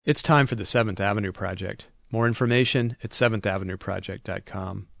It's time for the Seventh Avenue Project. More information at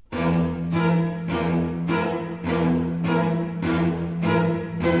seventheavenueproject.com.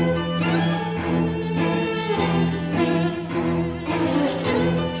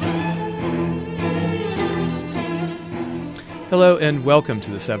 Hello and welcome to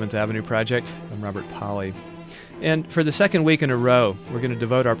the Seventh Avenue Project. I'm Robert Polly. And for the second week in a row, we're going to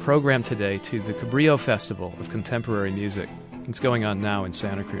devote our program today to the Cabrillo Festival of Contemporary Music. It's going on now in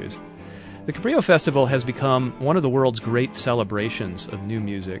Santa Cruz. The Cabrillo Festival has become one of the world's great celebrations of new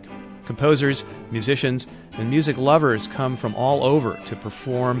music. Composers, musicians, and music lovers come from all over to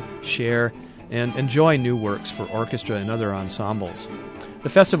perform, share, and enjoy new works for orchestra and other ensembles. The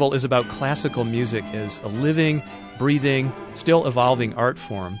festival is about classical music as a living, breathing, still evolving art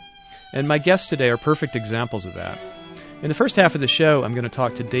form. And my guests today are perfect examples of that. In the first half of the show, I'm going to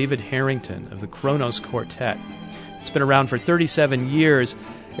talk to David Harrington of the Kronos Quartet. It's been around for 37 years,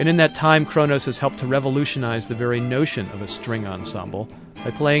 and in that time, Kronos has helped to revolutionize the very notion of a string ensemble by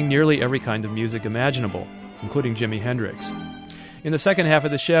playing nearly every kind of music imaginable, including Jimi Hendrix. In the second half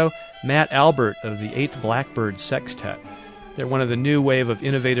of the show, Matt Albert of the Eighth Blackbird sextet. They're one of the new wave of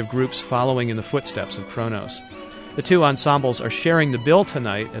innovative groups following in the footsteps of Kronos. The two ensembles are sharing the bill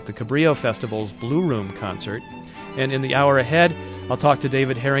tonight at the Cabrillo Festival's Blue Room concert, and in the hour ahead, I'll talk to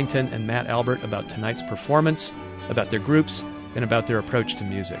David Harrington and Matt Albert about tonight's performance, about their groups, and about their approach to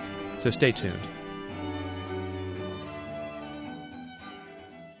music. So stay tuned.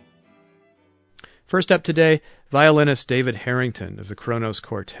 First up today, violinist David Harrington of the Kronos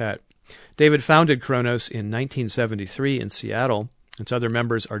Quartet. David founded Kronos in 1973 in Seattle. Its other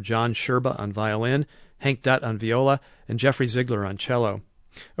members are John Sherba on violin, Hank Dutt on viola, and Jeffrey Ziegler on cello.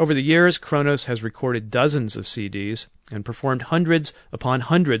 Over the years, Kronos has recorded dozens of CDs and performed hundreds upon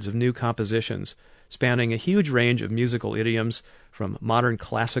hundreds of new compositions, spanning a huge range of musical idioms, from modern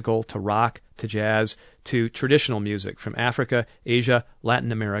classical to rock to jazz to traditional music from Africa, Asia, Latin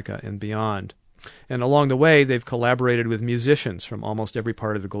America, and beyond. And along the way, they've collaborated with musicians from almost every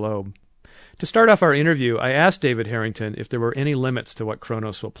part of the globe. To start off our interview, I asked David Harrington if there were any limits to what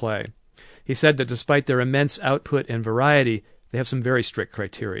Kronos will play. He said that despite their immense output and variety, they have some very strict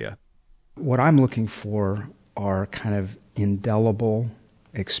criteria. What I'm looking for are kind of indelible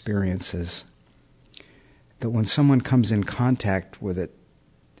experiences that when someone comes in contact with it,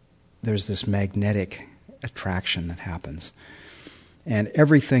 there's this magnetic attraction that happens. And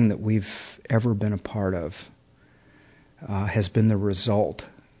everything that we've ever been a part of has been the result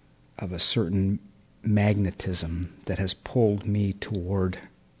of a certain magnetism that has pulled me toward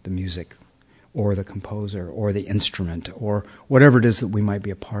the music or the composer or the instrument or whatever it is that we might be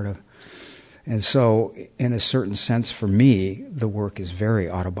a part of. And so, in a certain sense, for me, the work is very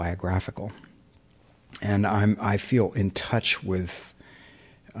autobiographical. And I feel in touch with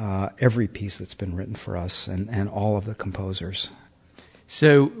every piece that's been written for us and all of the composers.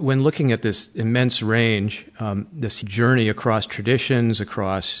 So when looking at this immense range, this journey across traditions,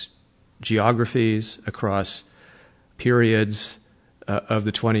 across geographies, across periods of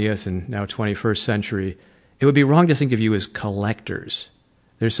the 20th and now 21st century, it would be wrong to think of you as collectors.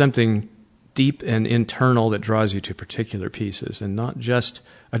 There's something deep and internal that draws you to particular pieces, and not just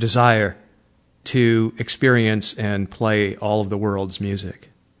a desire to experience and play all of the world's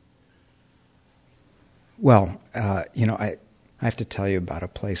music. Well, I have to tell you about a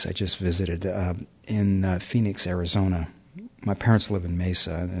place I just visited in Phoenix, Arizona. My parents live in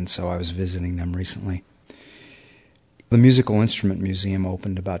Mesa, and so I was visiting them recently. The Musical Instrument Museum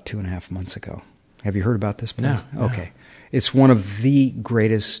opened about 2.5 months ago. Have you heard about this place? No. Okay. It's one of the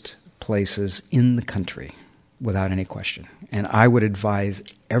greatest places in the country, without any question. And I would advise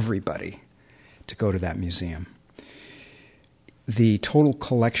everybody to go to that museum. The total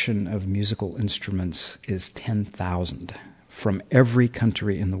collection of musical instruments is 10,000 from every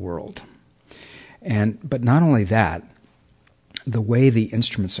country in the world. But not only that, the way the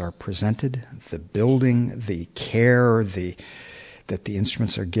instruments are presented, the building, the care that the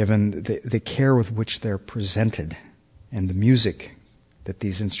instruments are given, the care with which they're presented, and the music that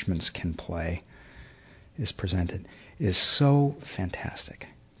these instruments can play is presented, is so fantastic.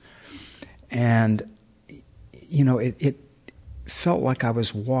 And, it felt like I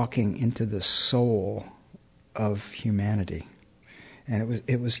was walking into the soul of humanity. And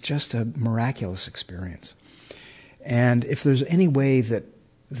it was just a miraculous experience. And if there's any way that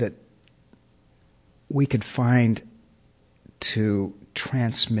we could find to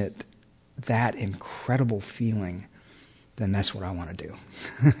transmit that incredible feeling, then that's what I want to do.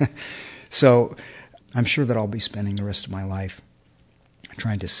 So I'm sure that I'll be spending the rest of my life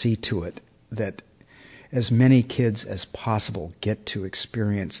trying to see to it that as many kids as possible get to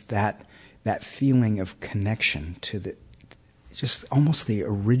experience that feeling of connection to the just almost the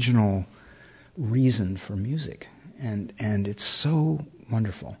original reason for music, and it's so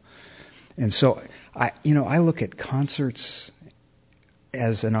wonderful. And so I look at concerts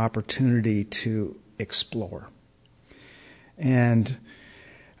as an opportunity to explore, and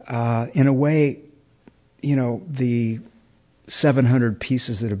in a way, the 700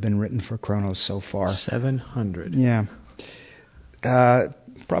 pieces that have been written for Kronos so far. 700. Yeah.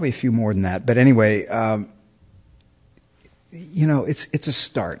 Probably a few more than that. But anyway, it's a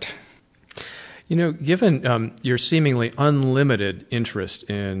start. Given your seemingly unlimited interest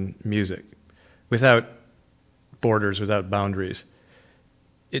in music, without borders, without boundaries,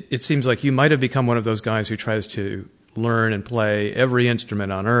 it seems like you might have become one of those guys who tries to learn and play every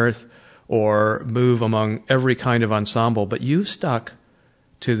instrument on earth or move among every kind of ensemble, but you stuck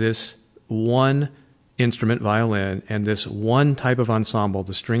to this one instrument, violin, and this one type of ensemble,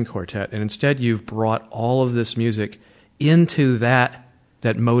 the string quartet, and instead you've brought all of this music into that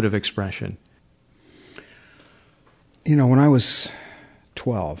mode of expression. When I was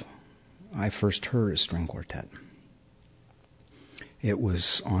 12, I first heard a string quartet. It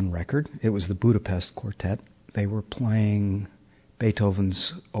was on record. It was the Budapest Quartet. They were playing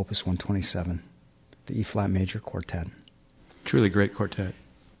Beethoven's Opus 127, the E-flat major quartet. Truly great quartet.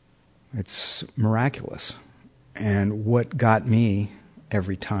 It's miraculous. And what got me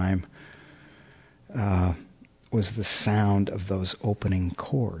every time was the sound of those opening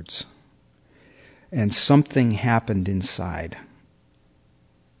chords. And something happened inside.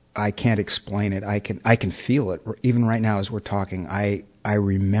 I can't explain it. I can feel it. Even right now as we're talking, I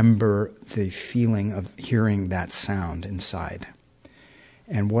remember the feeling of hearing that sound inside.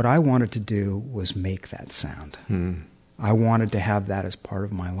 And what I wanted to do was make that sound. I wanted to have that as part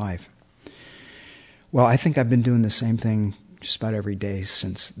of my life. Well, I think I've been doing the same thing just about every day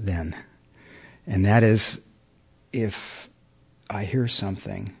since then. And that is, if I hear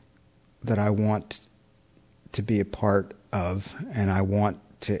something that I want to be a part of and I want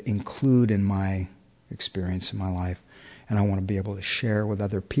to include in my experience in my life, and I want to be able to share with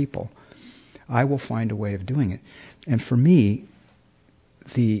other people, I will find a way of doing it. And for me,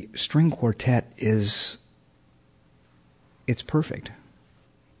 the string quartet it's perfect.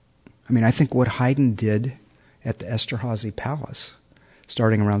 I mean, I think what Haydn did at the Esterházy Palace,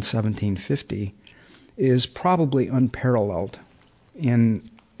 starting around 1750, is probably unparalleled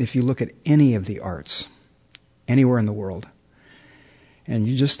if you look at any of the arts, anywhere in the world. And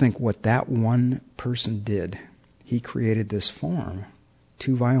you just think what that one person did. He created this form,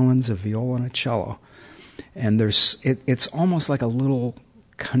 2 violins, a viola, and a cello. And it's almost like a little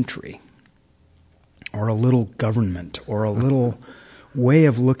country, or a little government, or a little way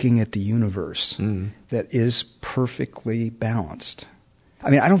of looking at the universe that is perfectly balanced. I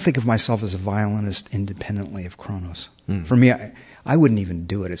mean, I don't think of myself as a violinist independently of Kronos. For me, I wouldn't even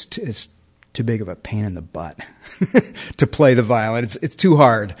do it. It's too big of a pain in the butt to play the violin. It's too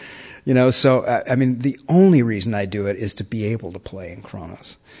hard, So I mean, the only reason I do it is to be able to play in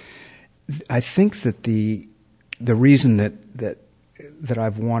Kronos. I think that the reason that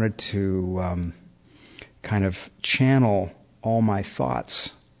I've wanted to kind of channel all my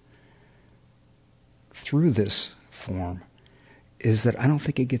thoughts through this form is that I don't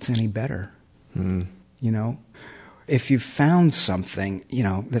think it gets any better. If you've found something,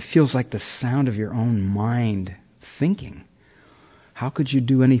 that feels like the sound of your own mind thinking, how could you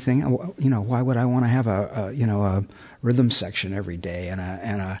do anything? Why would I want to have a rhythm section every day and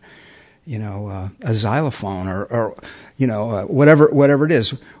a xylophone or whatever it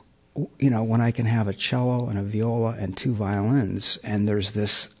is? When I can have a cello and a viola and 2 violins, and there's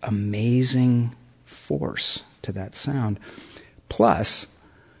this amazing force to that sound. Plus,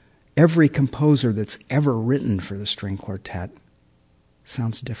 every composer that's ever written for the string quartet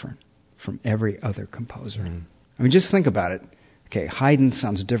sounds different from every other composer. I mean, just think about it. Okay, Haydn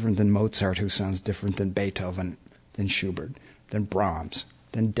sounds different than Mozart, who sounds different than Beethoven, than Schubert, than Brahms,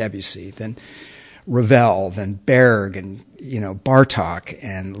 than Debussy, than Ravel, than Berg, and Bartók,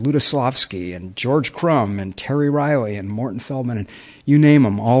 and Lutoslawski, and George Crumb, and Terry Riley, and Morton Feldman, and you name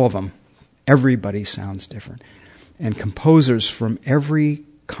them, all of them. Everybody sounds different. And composers from every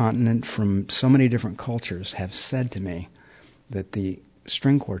continent, from so many different cultures, have said to me that the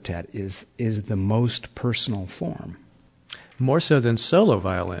string quartet is the most personal form. More so than solo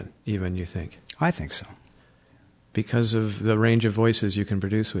violin, even, you think? I think so. Because of the range of voices you can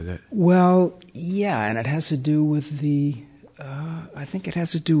produce with it. Well, yeah, and it has to do with I think it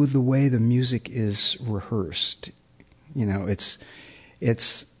has to do with the way the music is rehearsed. It's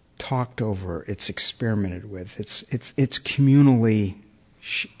talked over, it's experimented with, it's communally,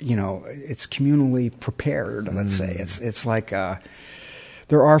 it's communally prepared. Let's say it's like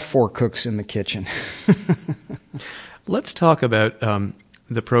there are 4 cooks in the kitchen. Let's talk about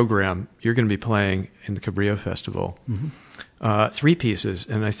the program you're going to be playing in the Cabrillo Festival. 3 pieces,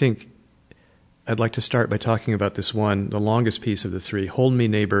 and I think I'd like to start by talking about this one, the longest piece of the 3, "Hold Me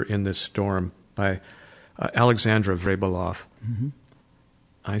Neighbor in This Storm" by Alexandra Vrebalov.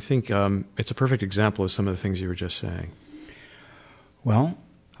 I think it's a perfect example of some of the things you were just saying. Well,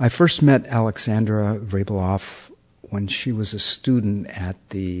 I first met Alexandra Vrebalov when she was a student at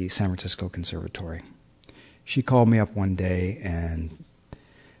the San Francisco Conservatory. She called me up one day and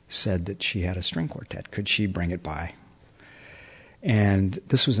said that she had a string quartet. Could she bring it by? And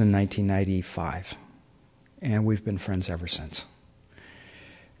this was in 1995, and we've been friends ever since.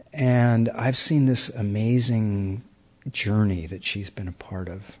 And I've seen this amazing journey that she's been a part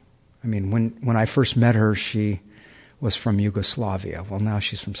of. I mean, when I first met her, she was from Yugoslavia. Well, now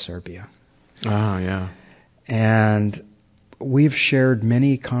she's from Serbia. Oh, yeah. And we've shared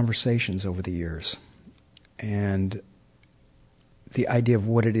many conversations over the years. And the idea of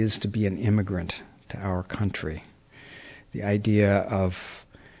what it is to be an immigrant to our country, the idea of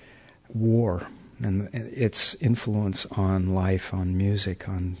war and its influence on life, on music,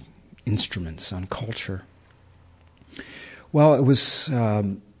 on instruments, on culture. Well, it was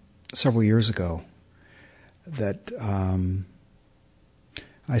several years ago that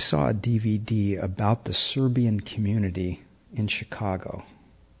I saw a DVD about the Serbian community in Chicago.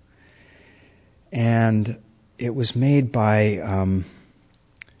 And it was made by,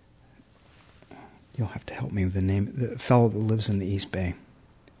 you'll have to help me with the name, the fellow that lives in the East Bay.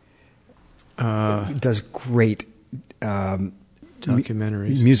 Does great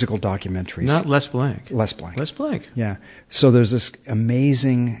documentaries, musical documentaries. Not Les Blank. Les Blank. Les Blank. Yeah. So there's this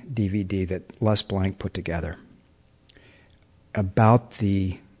amazing DVD that Les Blank put together about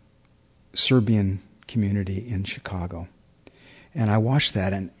the Serbian community in Chicago. And I watched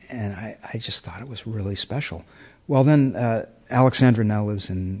that, and I just thought it was really special. Well, then Alexandra now lives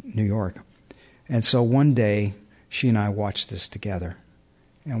in New York. And so one day, she and I watched this together.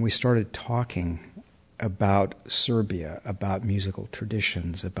 And we started talking about Serbia, about musical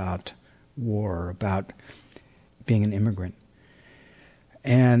traditions, about war, about being an immigrant.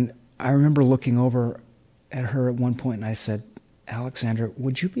 And I remember looking over at her at one point, and I said, "Alexandra,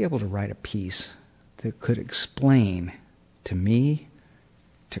 would you be able to write a piece that could explain to me,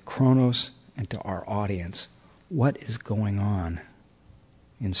 to Kronos, and to our audience what is going on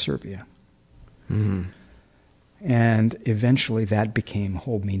in Serbia?" Mm-hmm. And eventually that became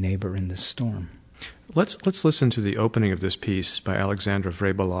 "Hold Me Neighbor in This Storm." Let's listen to the opening of this piece by Alexandra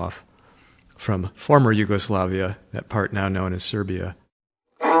Vrebalov from former Yugoslavia, that part now known as Serbia.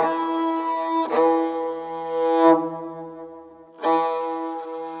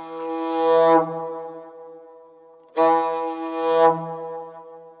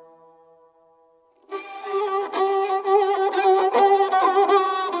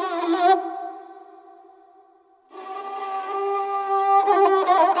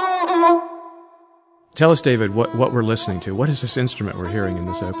 Tell us, David, what we're listening to. What is this instrument we're hearing in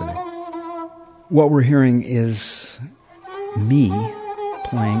this opening? What we're hearing is me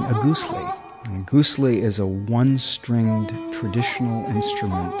playing a gusli. And a gusli is a one-stringed traditional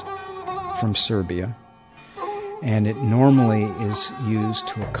instrument from Serbia, and it normally is used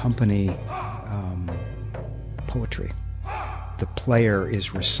to accompany poetry. The player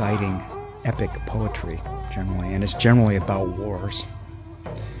is reciting epic poetry, generally, and it's generally about wars.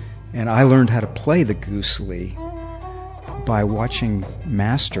 And I learned how to play the gusli by watching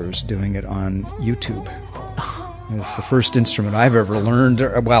masters doing it on YouTube. And it's the first instrument I've ever learned.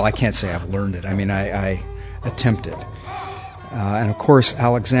 Well, I can't say I've learned it. I mean, I attempted. And of course,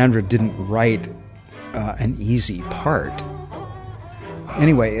 Alexandra didn't write an easy part.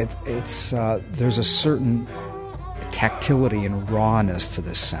 Anyway, it's there's a certain tactility and rawness to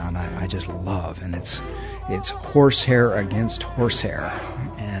this sound I just love, and it's horsehair against horsehair,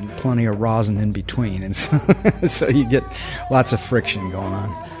 and plenty of rosin in between, and so you get lots of friction going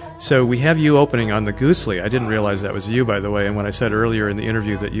on. So we have you opening on the gusli. I didn't realize that was you, by the way, and when I said earlier in the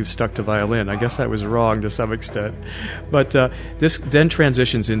interview that you've stuck to violin, I guess I was wrong to some extent. But this then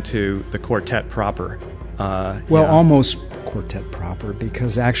transitions into the quartet proper. Almost quartet proper,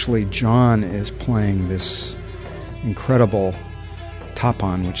 because actually John is playing this incredible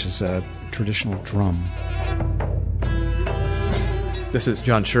tapan, which is a traditional drum. This is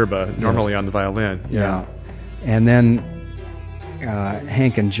John Sherba, normally on the violin. Yeah. And then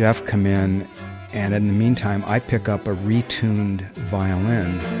Hank and Jeff come in And in the meantime, I pick up a retuned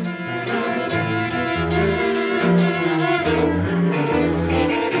violin.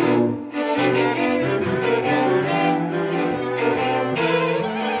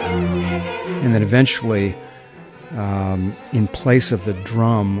 And then eventually, in place of the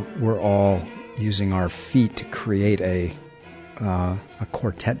drum, we're all using our feet to create a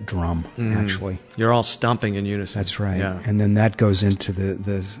quartet drum, actually. You're all stomping in unison. That's right. Yeah. And then that goes into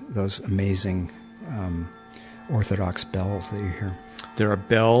those amazing orthodox bells that you hear. There are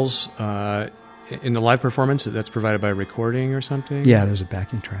bells in the live performance that's provided by recording or something? Yeah, there's a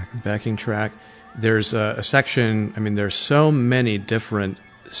backing track. Backing track. There's a section, I mean, there's so many different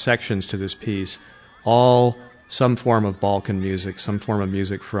sections to this piece, all some form of Balkan music, some form of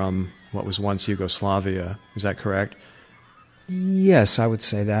music from what was once Yugoslavia. Is that correct? Yes, I would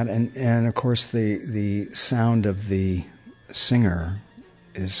say that. And of course, the sound of the singer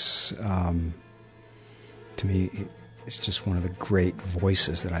is, to me, it's just one of the great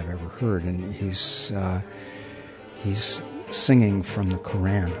voices that I've ever heard. And he's singing from the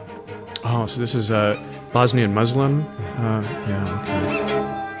Quran. Oh, so this is a Bosnian Muslim? Yeah, okay.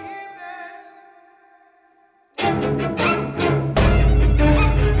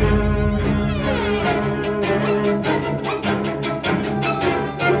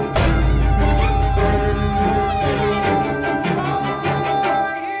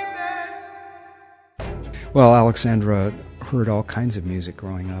 Well, Alexandra heard all kinds of music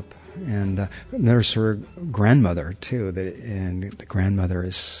growing up, and there's her grandmother too. And the grandmother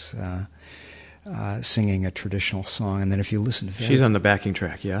is singing a traditional song, and then if you listen, she's on the backing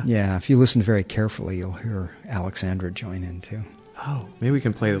track, yeah. Yeah, if you listen very carefully, you'll hear Alexandra join in too. Oh, maybe we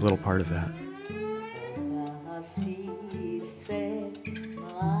can play a little part of that.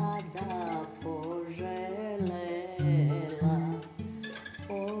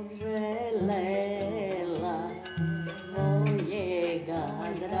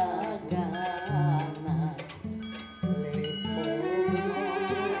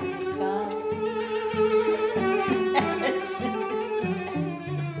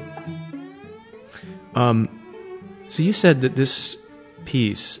 So you said that this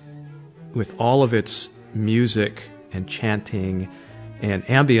piece, with all of its music and chanting and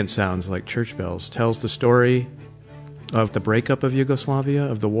ambient sounds like church bells, tells the story of the breakup of Yugoslavia,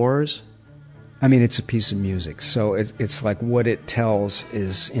 of the wars? I mean, it's a piece of music, so it's like what it tells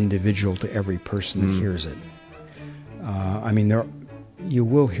is individual to every person that hears it. I mean, you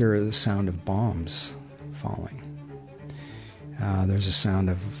will hear the sound of bombs falling. There's a sound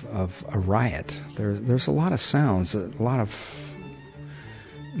of a riot. There's a lot of sounds, a lot of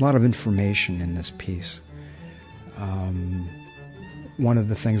information in this piece. One of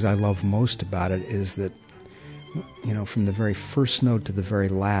the things I love most about it is that, you know, from the very first note to the very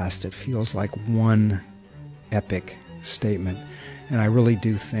last, it feels like one epic statement. And I really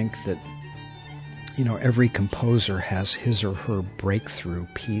do think that, you know, every composer has his or her breakthrough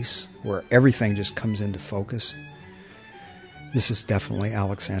piece where everything just comes into focus. This is definitely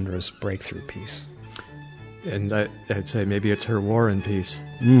Alexandra's breakthrough piece. And I'd say maybe it's her war and peace.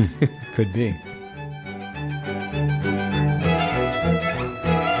 Could be.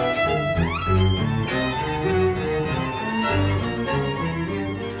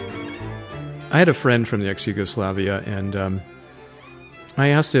 I had a friend from the ex-Yugoslavia, and I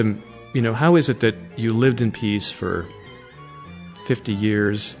asked him, you know, how is it that you lived in peace for 50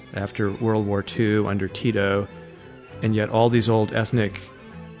 years after World War II under Tito, and yet all these old ethnic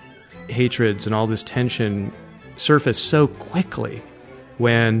hatreds and all this tension surfaced so quickly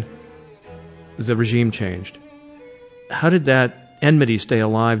when the regime changed? How did that enmity stay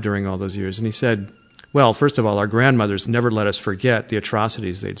alive during all those years? And he said, well, first of all, our grandmothers never let us forget the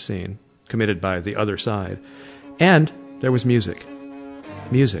atrocities they'd seen committed by the other side. And there was music.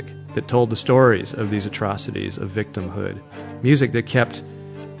 Music that told the stories of these atrocities of victimhood. Music that kept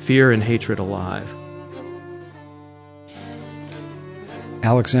fear and hatred alive.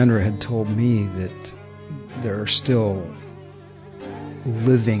 Alexandra had told me that there are still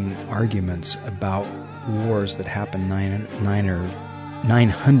living arguments about wars that happened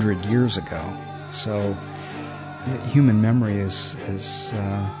 900 years ago. So human memory is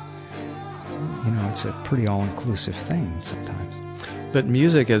you know, it's a pretty all-inclusive thing sometimes. But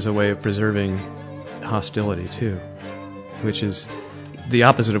music as a way of preserving hostility, too, which is the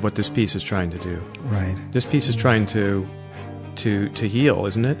opposite of what this piece is trying to do. Right. This piece is trying to heal,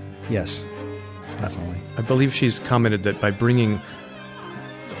 isn't it? Yes, definitely. I believe she's commented that by bringing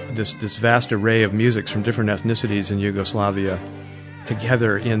this vast array of musics from different ethnicities in Yugoslavia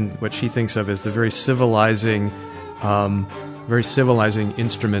together in what she thinks of as the very civilizing very civilizing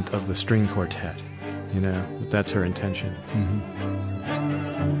instrument of the string quartet. You know, that's her intention.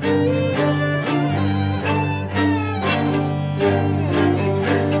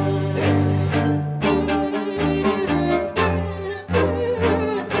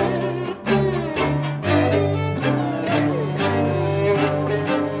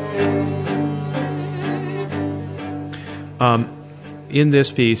 In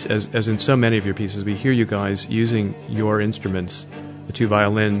this piece, as in so many of your pieces, we hear you guys using your instruments, the two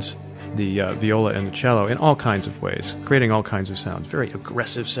violins, the viola and the cello, in all kinds of ways, creating all kinds of sounds, very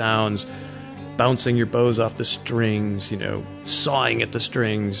aggressive sounds, bouncing your bows off the strings, you know, sawing at the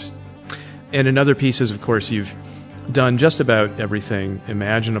strings. And in other pieces, of course, you've done just about everything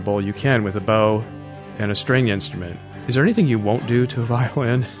imaginable you can with a bow and a string instrument. Is there anything you won't do to a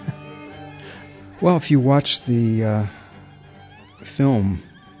violin? Well, if you watch the film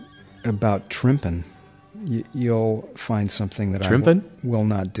about Trimpen, you'll find something that Trimpen? I will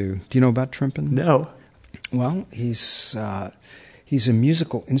not do. Do you know about Trimpen? No. Well, he's a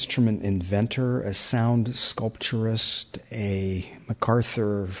musical instrument inventor, a sound sculpturist, a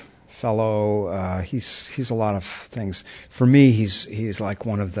MacArthur fellow. He's a lot of things. For me, he's like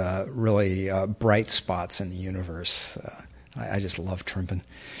one of the really bright spots in the universe. I just love Trimpen.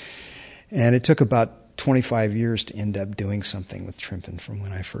 And it took about 25 years to end up doing something with Trimpen from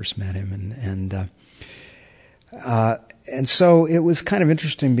when I first met him, and so it was kind of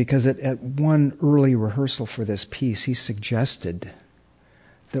interesting because at one early rehearsal for this piece, he suggested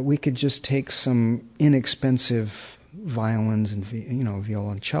that we could just take some inexpensive violins and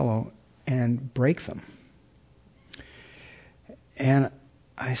viola and cello and break them. And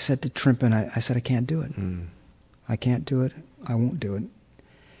I said to Trimpen, I said, I can't do it. I can't do it. I won't do it.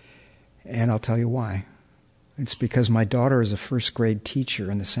 And I'll tell you why. It's because my daughter is a first grade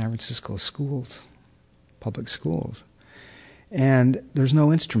teacher in the San Francisco schools, public schools. And there's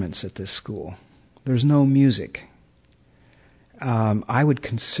no instruments at this school. There's no music. I would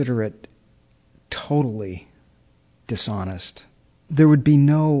consider it totally dishonest. There would be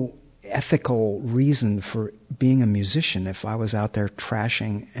no ethical reason for being a musician if I was out there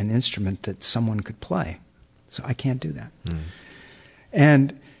trashing an instrument that someone could play. So I can't do that.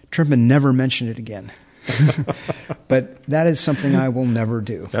 And Trimpen never mentioned it again. But that is something I will never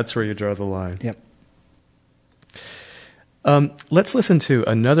do. That's where you draw the line. Yep. Let's listen to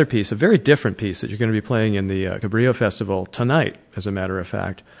another piece, a very different piece that you're going to be playing in the Cabrillo Festival tonight, as a matter of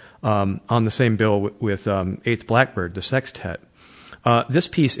fact, on the same bill with Eighth Blackbird, the sextet. This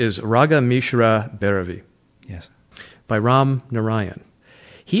piece is Raga Mishra Bhairavi. Yes. By Ram Narayan.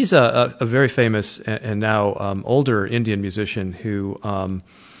 He's a very famous and now older Indian musician who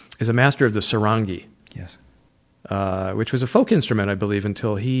is a master of the sarangi. Yes. Which was a folk instrument, I believe,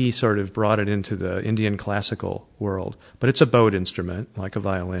 until he sort of brought it into the Indian classical world. But it's a bowed instrument, like a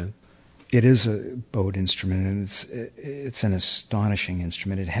violin. It is a bowed instrument, and it's an astonishing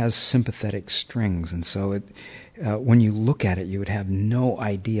instrument. It has sympathetic strings, and so when you look at it, you would have no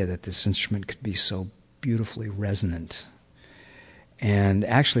idea that this instrument could be so beautifully resonant. And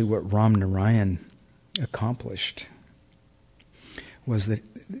actually what Ram Narayan accomplished was that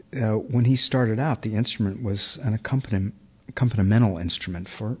when he started out, the instrument was an accompanimental instrument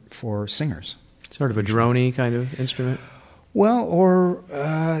for singers. Sort of a droney kind of instrument? Well, or,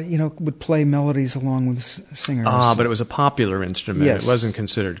 would play melodies along with singers. Ah, but it was a popular instrument. Yes. It wasn't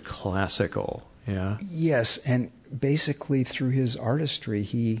considered classical, yeah? Yes, and basically through his artistry,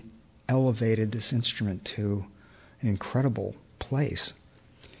 he elevated this instrument to an incredible place.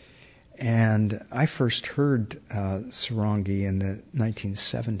 And I first heard sarangi in the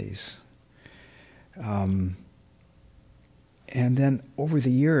 1970s. And then over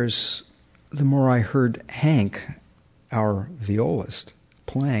the years, the more I heard Hank, our violist,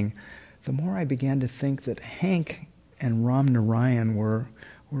 playing, the more I began to think that Hank and Ram Narayan were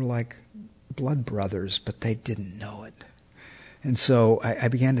like blood brothers, but they didn't know it. And so I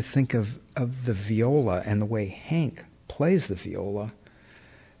began to think of the viola and the way Hank plays the viola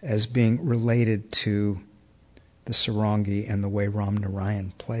as being related to the sarangi and the way Ram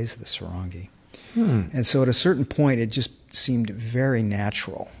Narayan plays the sarangi. And so at a certain point, it just seemed very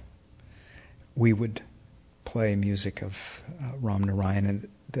natural we would play music of Ram Narayan, and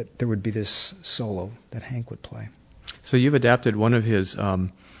that there would be this solo that Hank would play. So you've adapted one of his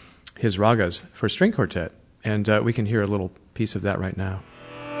ragas for string quartet, and we can hear a little piece of that right now.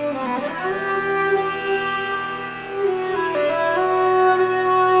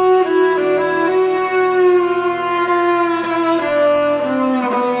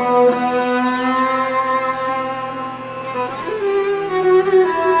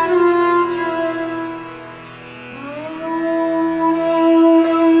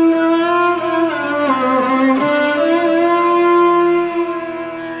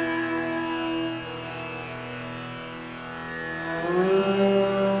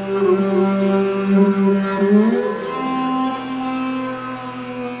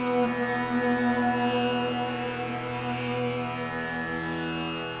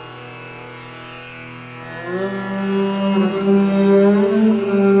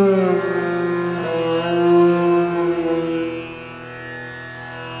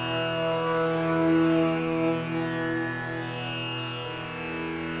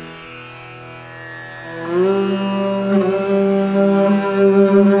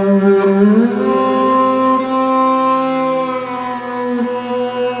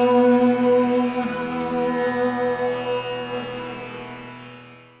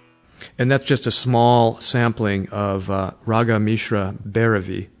 And that's just a small sampling of Raga Mishra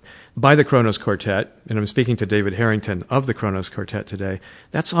Bhairavi by the Kronos Quartet, and I'm speaking to David Harrington of the Kronos Quartet today.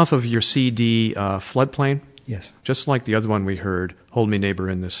 That's off of your CD, Floodplain? Yes. Just like the other one we heard, Hold Me Neighbor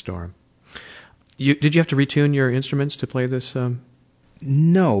in This Storm. Did you have to retune your instruments to play this?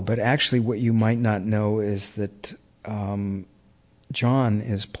 No, but actually what you might not know is that John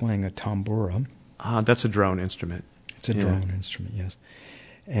is playing a tambura. That's a drone instrument. It's a drone instrument, yes.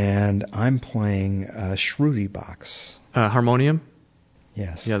 And I'm playing a Shruti box. Harmonium?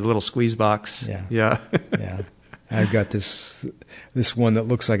 Yes. Yeah, the little squeeze box. Yeah. Yeah. Yeah. I've got this one that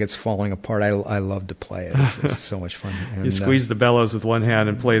looks like it's falling apart. I love to play it. It's so much fun. And, you squeeze the bellows with one hand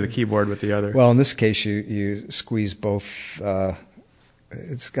and play the keyboard with the other. Well, in this case, you squeeze both.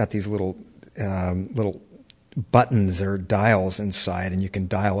 It's got these little buttons or dials inside, and you can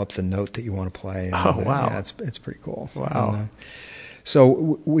dial up the note that you want to play. And, wow! Yeah, it's pretty cool. Wow! And,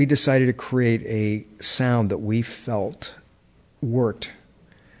 so we decided to create a sound that we felt worked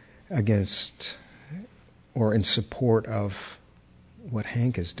against or in support of what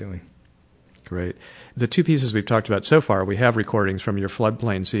Hank is doing. Great. The two pieces we've talked about so far, we have recordings from your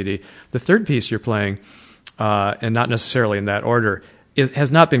Floodplain CD. The third piece you're playing, and not necessarily in that order, has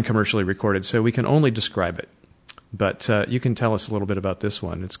not been commercially recorded, so we can only describe it. But you can tell us a little bit about this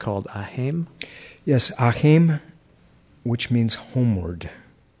one. It's called Ahem? Yes, Ahem, which means homeward,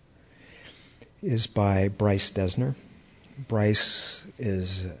 is by Bryce Desner. Bryce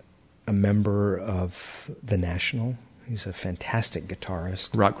is a member of The National. He's a fantastic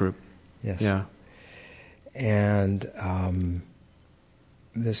guitarist. Rock group. Yes. Yeah. And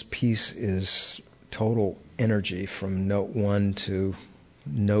this piece is total energy from note 1 to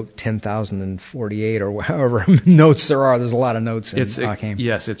note 10,048 or however notes there are. There's a lot of notes in Ahem.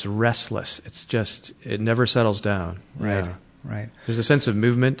 Yes, it's restless. It's just, it never settles down. Right, Yeah. right. There's a sense of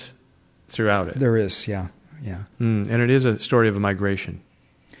movement throughout it. There is, yeah. And it is a story of a migration.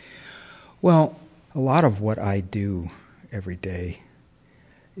 Well, a lot of what I do every day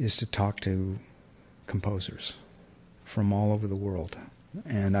is to talk to composers from all over the world.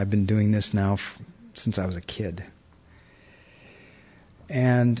 And I've been doing this now since I was a kid.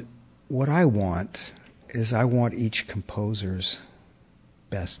 And what I want is I want each composer's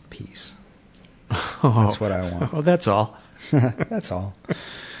best piece. That's what I want. Oh, that's all. That's all.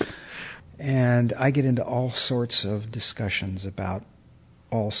 And I get into all sorts of discussions about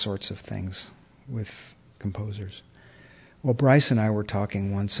all sorts of things with composers. Well, Bryce and I were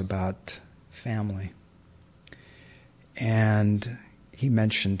talking once about family. And he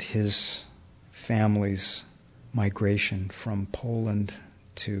mentioned his family's migration from Poland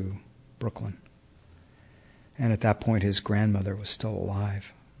to Brooklyn. And at that point, his grandmother was still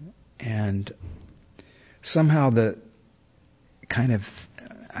alive. And somehow the kind of,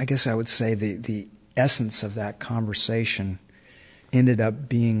 I guess I would say the essence of that conversation ended up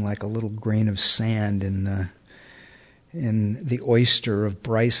being like a little grain of sand in the oyster of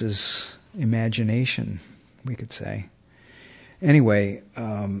Bryce's imagination, we could say. Anyway,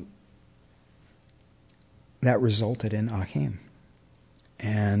 that resulted in Ahem.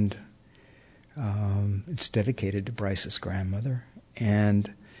 And it's dedicated to Bryce's grandmother.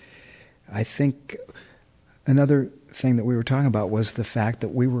 And I think another thing that we were talking about was the fact that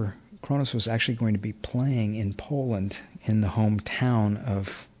Kronos was actually going to be playing in Poland in the hometown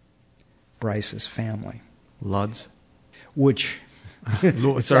of Bryce's family. Lodz? Łódź.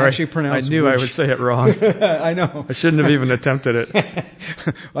 It's Sorry, actually pronounced I knew Łódź. I would say it wrong. I know. I shouldn't have even attempted it.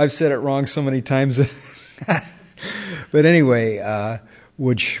 I've said it wrong so many times. But anyway,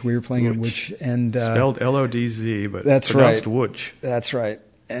 Łódź. We were playing in Łódź. And, spelled L-O-D-Z, but that's pronounced right. Łódź. That's right.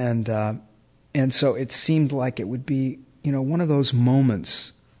 And so it seemed like it would be, one of those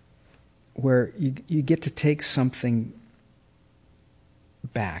moments where you get to take something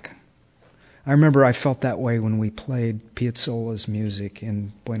back. I remember I felt that way when we played Piazzolla's music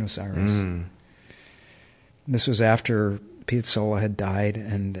in Buenos Aires. This was after Piazzolla had died,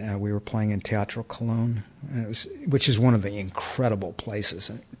 and we were playing in Teatro Colón, which is one of the incredible places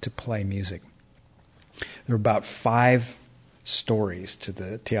to play music. There were about 5 stories to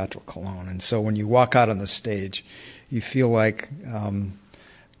the Teatro Colón, and so when you walk out on the stage, you feel like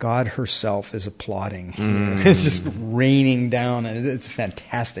God herself is applauding. It's just raining down, and it's a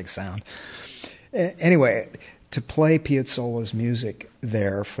fantastic sound. Anyway, to play Piazzolla's music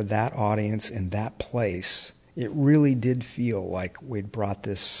there for that audience in that place, it really did feel like we'd brought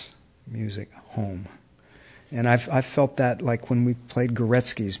this music home. And I've felt that like when we played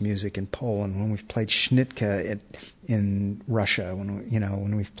Gorecki's music in Poland, when we've played Schnittke in Russia,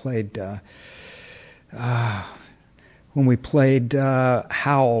 when we've played when we played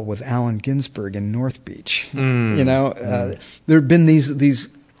Howl with Allen Ginsberg in North Beach. There have been these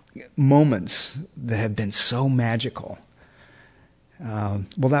moments that have been so magical. Well,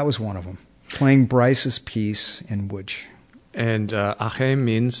 that was one of them. Playing Bryce's piece in Łódź. And Achim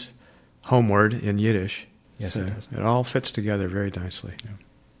means homeward in Yiddish. Yes, so it does. It all fits together very nicely. Yeah.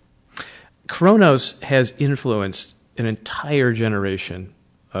 Kronos has influenced an entire generation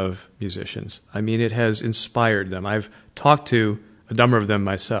of musicians. I mean, it has inspired them. I've talked to a number of them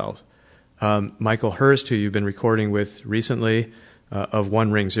myself. Michael Hurst, who you've been recording with recently, of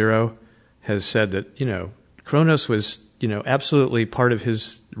One Ring Zero, has said that, Kronos was, absolutely part of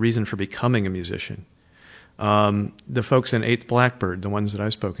his reason for becoming a musician. The folks in Eighth Blackbird, the ones that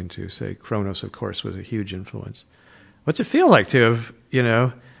I've spoken to, say Kronos, of course, was a huge influence. What's it feel like to have,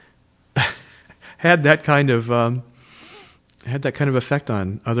 had that kind of effect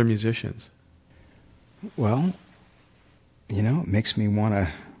on other musicians? Well, it makes me want to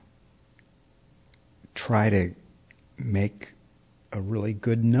try to make a really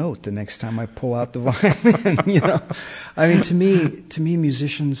good note the next time I pull out the violin. I mean, to me,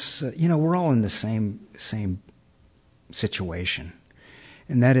 musicians, we're all in the same situation,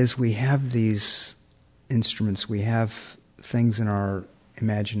 and that is we have these instruments, we have things in our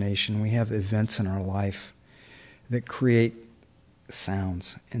imagination, we have events in our life that create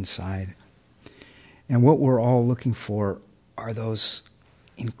sounds inside, and what we're all looking for are those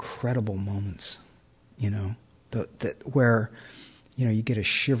incredible moments, where you get a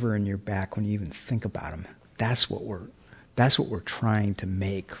shiver in your back when you even think about them. That's what we're trying to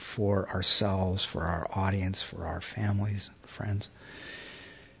make for ourselves, for our audience, for our families, friends.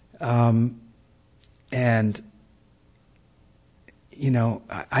 I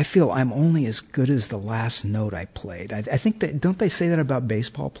feel I'm only as good as the last note I played. I think that, don't they say that about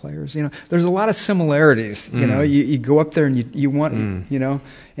baseball players? There's a lot of similarities. You go up there and you want, and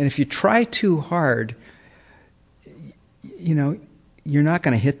if you try too hard, you're not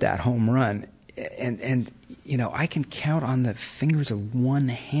going to hit that home run. And I can count on the fingers of one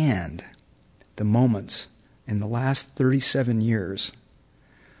hand the moments in the last 37 years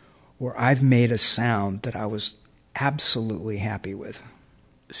where I've made a sound that I was absolutely happy with.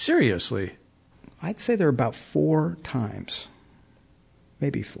 Seriously? I'd say there are about 4 times,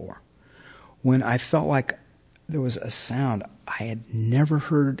 maybe 4, when I felt like there was a sound I had never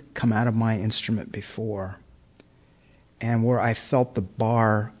heard come out of my instrument before, and where I felt the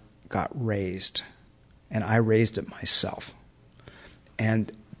bar got raised, and I raised it myself.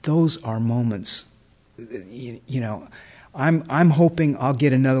 And those are moments, I'm hoping I'll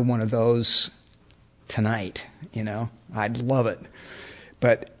get another one of those tonight, I'd love it.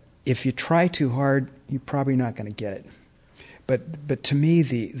 But if you try too hard, you're probably not going to get it. But to me,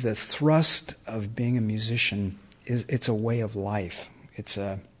 the thrust of being a musician it's a way of life. It's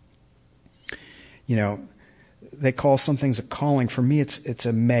a, they call some things a calling. For me, it's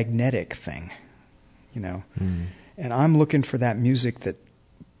a magnetic thing, And I'm looking for that music that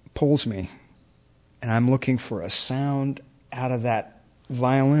pulls me, and I'm looking for a sound out of that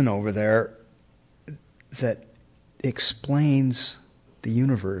violin over there that explains the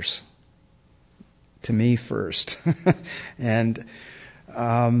universe to me first. And,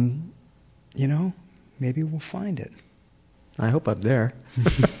 maybe we'll find it. I hope I'm there.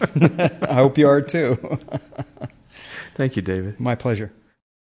 I hope you are too. Thank you, David. My pleasure.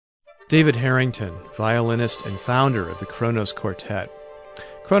 David Harrington, violinist and founder of the Kronos Quartet.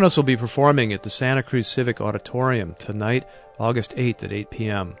 Kronos will be performing at the Santa Cruz Civic Auditorium tonight, August 8th at 8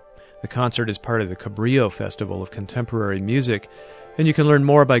 p.m. The concert is part of the Cabrillo Festival of Contemporary Music, and you can learn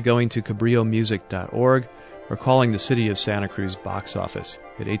more by going to cabrillomusic.org or calling the City of Santa Cruz box office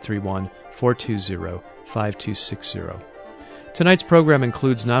at 831-420-5260. Tonight's program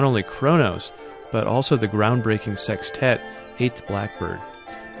includes not only Kronos, but also the groundbreaking sextet, Eighth Blackbird.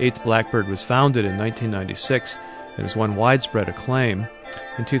 Eighth Blackbird was founded in 1996 and has won widespread acclaim.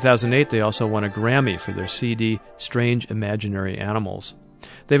 In 2008, they also won a Grammy for their CD, Strange Imaginary Animals.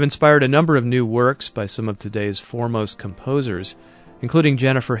 They've inspired a number of new works by some of today's foremost composers, including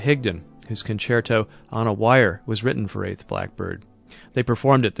Jennifer Higdon, whose concerto On a Wire was written for Eighth Blackbird. They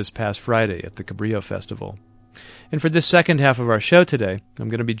performed it this past Friday at the Cabrillo Festival. And for this second half of our show today, I'm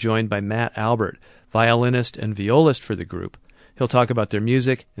going to be joined by Matt Albert, violinist and violist for the group. He'll talk about their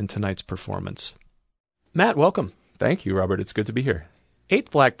music and tonight's performance. Matt, welcome. Thank you, Robert. It's good to be here.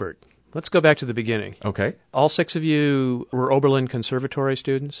 Eighth Blackbird. Let's go back to the beginning. Okay. All 6 of you were Oberlin Conservatory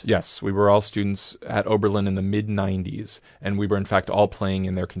students? Yes, we were all students at Oberlin in the mid-'90s, and we were in fact all playing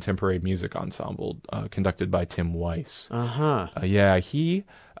in their contemporary music ensemble conducted by Tim Weiss. Uh-huh. Yeah, he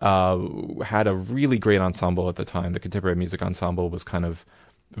had a really great ensemble at the time. The contemporary music ensemble was kind of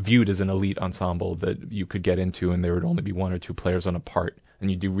viewed as an elite ensemble that you could get into, and there would only be 1 or 2 players on a part, and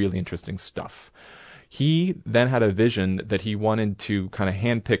you do really interesting stuff. He then had a vision that he wanted to kind of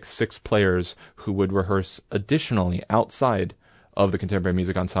handpick 6 players who would rehearse additionally outside of the contemporary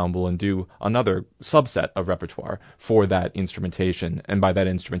music ensemble and do another subset of repertoire for that instrumentation. And by that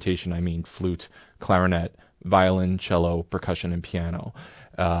instrumentation, I mean flute, clarinet, violin, cello, percussion, and piano.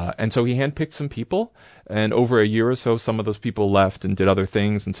 And so he handpicked some people, and over a year or so, some of those people left and did other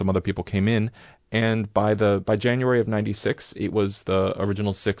things, and some other people came in. And by January of '96, it was the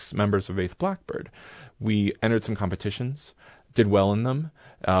original 6 members of Eighth Blackbird. We entered some competitions, did well in them,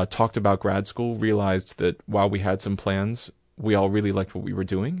 talked about grad school, realized that while we had some plans, we all really liked what we were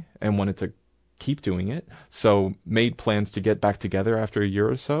doing and wanted to keep doing it. So made plans to get back together after a year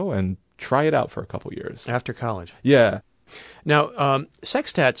or so and try it out for a couple years. After college. Yeah. Now,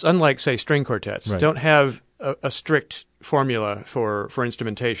 sextets, unlike, say, string quartets, Right. don't have a strict formula for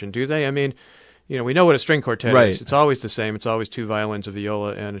instrumentation, do they? I mean, we know what a string quartet Right. is. It's always the same. It's always 2 violins, a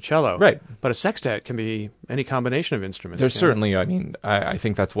viola, and a cello. Right. But a sextet can be any combination of instruments. There's can't certainly, I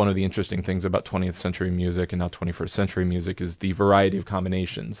think that's one of the interesting things about 20th century music and now 21st century music is the variety of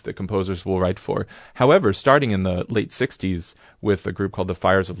combinations that composers will write for. However, starting in the late 60s with a group called the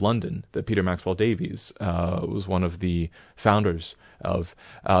Fires of London that Peter Maxwell Davies was one of the founders of,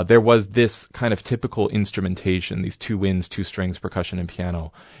 there was this kind of typical instrumentation, these 2 winds, 2 strings, percussion, and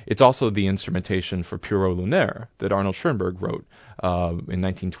piano. It's also the instrumentation for Pierrot Lunaire that Arnold Schoenberg wrote in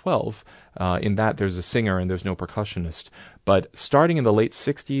 1912. In that, there's a singer and there's no percussionist. But starting in the late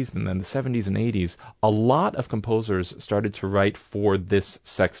 60s and then the 70s and 80s, a lot of composers started to write for this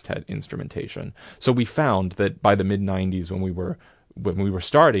sextet instrumentation. So we found that by the mid-90s, when we were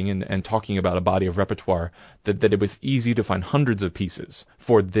starting and talking about a body of repertoire, that it was easy to find hundreds of pieces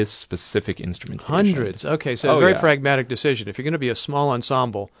for this specific instrumentation. Hundreds. Okay, so a very pragmatic decision. If you're going to be a small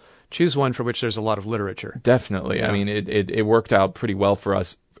ensemble, choose one for which there's a lot of literature. Definitely. Yeah. I mean, it worked out pretty well for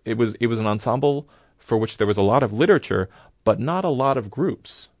us. It was an ensemble for which there was a lot of literature, but not a lot of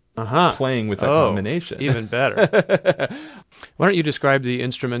groups playing with that combination. Even better. Why don't you describe the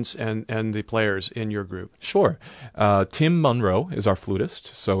instruments and the players in your group? Sure. Tim Munro is our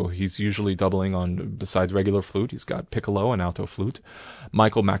flutist, so he's usually doubling on, besides regular flute, he's got piccolo and alto flute.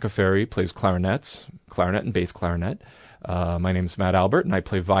 Michael McAferry plays clarinet and bass clarinet. My name's Matt Albert, and I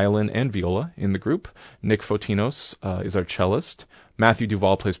play violin and viola in the group. Nick Fotinos is our cellist. Matthew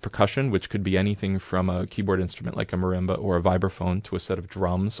Duvall plays percussion, which could be anything from a keyboard instrument like a marimba or a vibraphone to a set of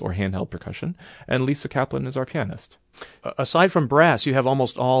drums or handheld percussion. And Lisa Kaplan is our pianist. Aside from brass, you have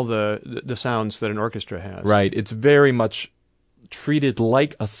almost all the sounds that an orchestra has. Right. It's very much treated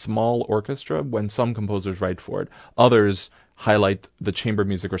like a small orchestra when some composers write for it. Others highlight the chamber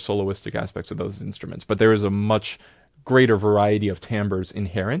music or soloistic aspects of those instruments. But there is a much greater variety of timbres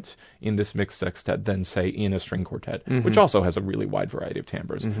inherent in this mixed sextet than, say, in a string quartet, which also has a really wide variety of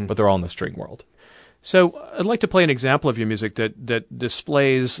timbres, but they're all in the string world. So I'd like to play an example of your music that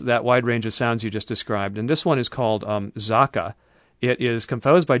displays that wide range of sounds you just described, and this one is called Zaka. It is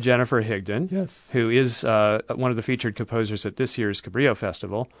composed by Jennifer Higdon, yes, who is one of the featured composers at this year's Cabrillo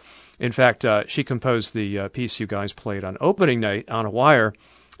Festival. In fact, she composed the piece you guys played on opening night on a wire.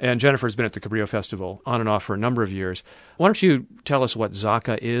 And Jennifer's been at the Cabrillo Festival on and off for a number of years. Why don't you tell us what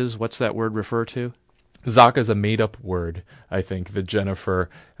Zaka is? What's that word refer to? Zaka is a made-up word, I think, that Jennifer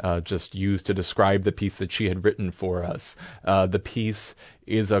just used to describe the piece that she had written for us. The piece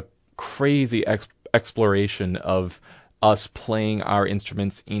is a crazy exploration of us playing our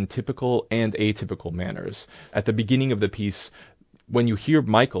instruments in typical and atypical manners. At the beginning of the piece, when you hear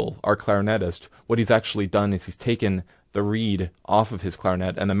Michael, our clarinetist, what he's actually done is he's taken the reed off of his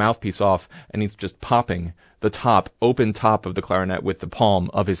clarinet and the mouthpiece off, and he's just popping the open top of the clarinet with the palm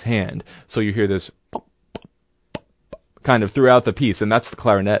of his hand. So you hear this pop, pop, pop, pop, kind of throughout the piece, and that's the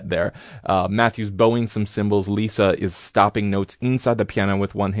clarinet there. Matthew's bowing some cymbals. Lisa is stopping notes inside the piano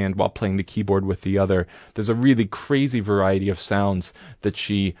with one hand while playing the keyboard with the other. There's a really crazy variety of sounds that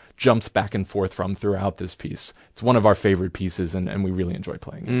she jumps back and forth from throughout this piece. It's one of our favorite pieces, and we really enjoy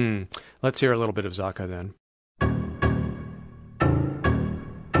playing it. Let's hear a little bit of Zaka then.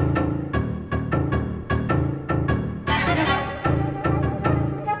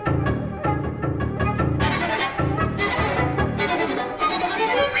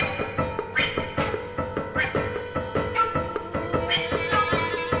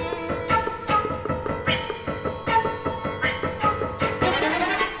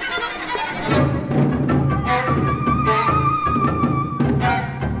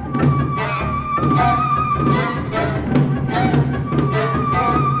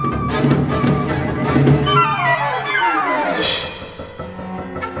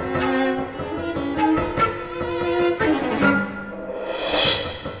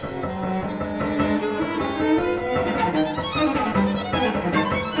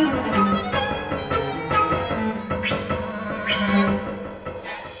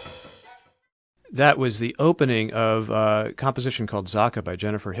 that was the opening of a composition called Zaka by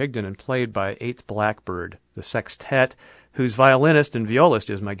Jennifer Higdon and played by Eighth Blackbird, the sextet, whose violinist and violist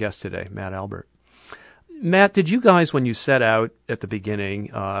is my guest today, Matt Albert. Matt, did you guys, when you set out at the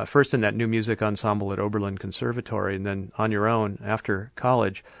beginning, first in that new music ensemble at Oberlin Conservatory and then on your own after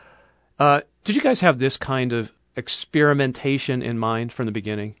college, did you guys have this kind of experimentation in mind from the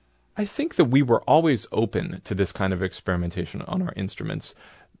beginning? I think that we were always open to this kind of experimentation on our instruments.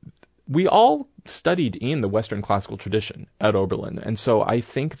 We all studied in the Western classical tradition at Oberlin, and so I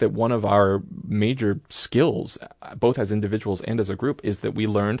think that one of our major skills, both as individuals and as a group, is that we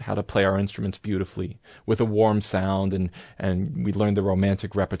learned how to play our instruments beautifully with a warm sound, and we learned the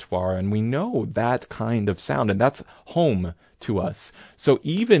romantic repertoire, and we know that kind of sound, and that's home to us. So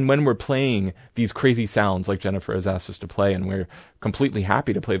even when we're playing these crazy sounds like Jennifer has asked us to play, and we're completely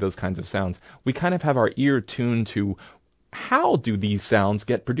happy to play those kinds of sounds, we kind of have our ear tuned to how do these sounds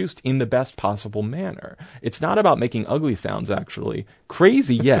get produced in the best possible manner? It's not about making ugly sounds, actually.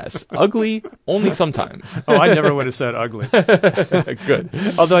 Crazy, yes. Ugly, only sometimes. Oh, I never would have said ugly. Good.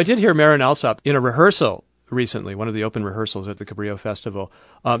 Although I did hear Marin Alsop in a rehearsal recently, one of the open rehearsals at the Cabrillo Festival,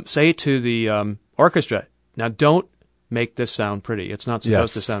 say to the orchestra, now don't make this sound pretty. It's not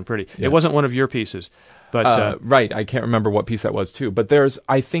supposed to sound pretty. Yes. It wasn't one of your pieces. But right, I can't remember what piece that was too. But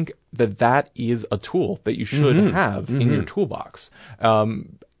I think that is a tool that you should have in your toolbox.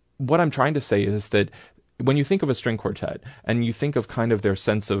 What I'm trying to say is that when you think of a string quartet and you think of kind of their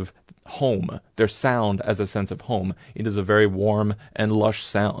sense of home, their sound as a sense of home, it is a very warm and lush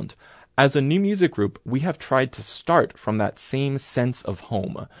sound. As a new music group, we have tried to start from that same sense of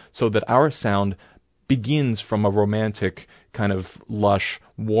home so that our sound begins from a romantic kind of lush,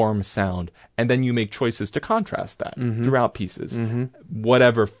 warm sound, and then you make choices to contrast that throughout pieces,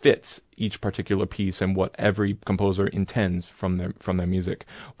 whatever fits each particular piece and what every composer intends from their music.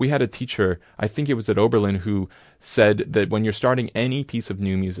 We had a teacher, I think it was at Oberlin, who said that when you're starting any piece of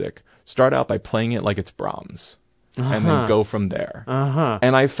new music, start out by playing it like it's Brahms. And then go from there.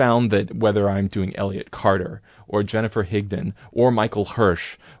 And I found that whether I'm doing Elliott Carter or Jennifer Higdon or Michael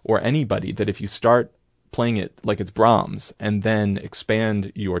Hirsch or anybody, that if you start playing it like it's Brahms and then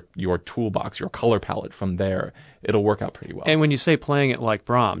expand your toolbox, your color palette from there, it'll work out pretty well. And when you say playing it like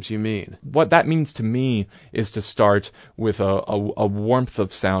Brahms, you mean? What that means to me is to start with a warmth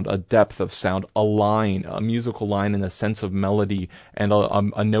of sound, a depth of sound, a line, a musical line and a sense of melody, and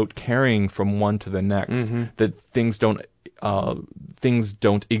a note carrying from one to the next, that things don't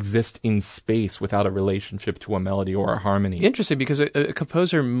exist in space without a relationship to a melody or a harmony. Interesting, because a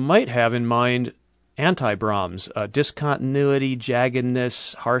composer might have in mind anti-Brahms, discontinuity,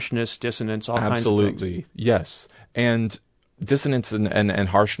 jaggedness, harshness, dissonance, all kinds of things. Absolutely, yes. And dissonance and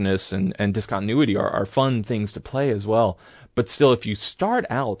harshness and discontinuity are fun things to play as well. But still, if you start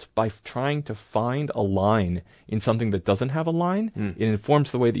out by trying to find a line in something that doesn't have a line, it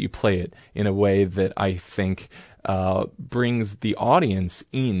informs the way that you play it in a way that I think brings the audience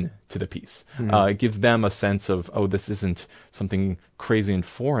in to the piece. It gives them a sense of, oh, this isn't something crazy and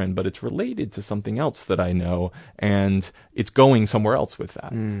foreign, but it's related to something else that I know, and it's going somewhere else with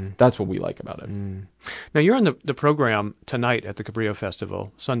that. That's what we like about it. Now, you're on the program tonight at the Cabrillo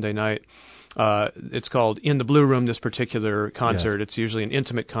Festival, Sunday night. It's called In the Blue Room, this particular concert. Yes. It's usually an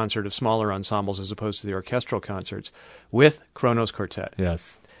intimate concert of smaller ensembles as opposed to the orchestral concerts with Kronos Quartet.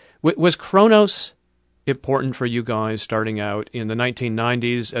 Yes. Was Kronos important for you guys starting out in the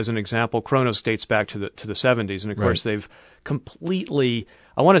 1990s? As an example, Kronos dates back to the 70s, and of course they've completely,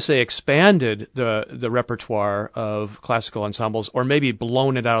 I want to say, expanded the repertoire of classical ensembles, or maybe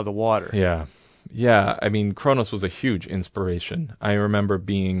blown it out of the water. Yeah. I mean, Kronos was a huge inspiration. I remember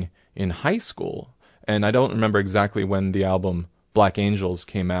being in high school, and I don't remember exactly when the album Black Angels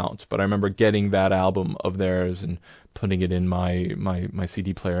came out, but I remember getting that album of theirs and putting it in my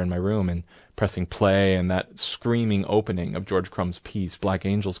CD player in my room and pressing play, and that screaming opening of George Crumb's piece, Black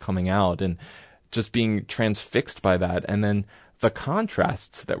Angels, coming out, and just being transfixed by that. And then the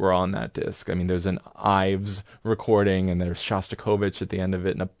contrasts that were on that disc. I mean, there's an Ives recording, and there's Shostakovich at the end of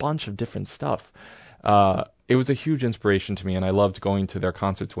it, and a bunch of different stuff. It was a huge inspiration to me, and I loved going to their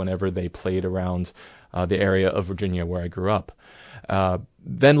concerts whenever they played around the area of Virginia where I grew up.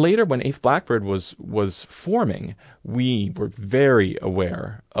 Then later, when Eighth Blackbird was forming, we were very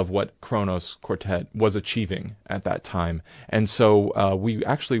aware of what Kronos Quartet was achieving at that time. And so we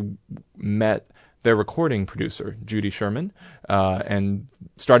actually met their recording producer, Judy Sherman, and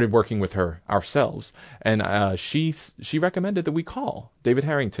started working with her ourselves. And she recommended that we call David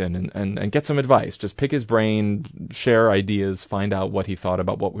Harrington and get some advice, just pick his brain, share ideas, find out what he thought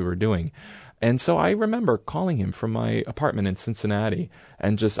about what we were doing. And so I remember calling him from my apartment in Cincinnati,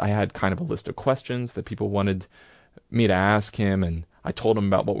 and I had kind of a list of questions that people wanted me to ask him, and I told him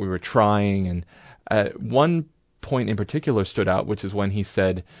about what we were trying. And one point in particular stood out, which is when he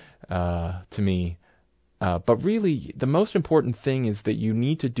said to me, but really, the most important thing is that you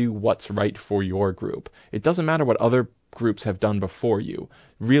need to do what's right for your group. It doesn't matter what other groups have done before you.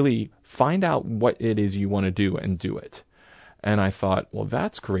 Really find out what it is you want to do and do it. And I thought, well,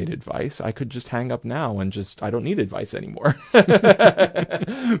 that's great advice. I could just hang up now and I don't need advice anymore.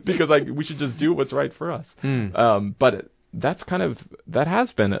 Because we should just do what's right for us. But that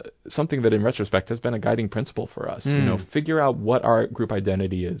has been something that in retrospect has been a guiding principle for us. Figure out what our group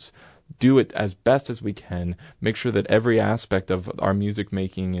identity is. Do it as best as we can. Make sure that every aspect of our music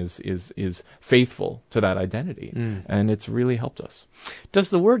making is faithful to that identity. And it's really helped us. Does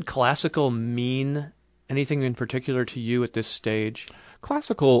the word classical mean anything in particular to you at this stage?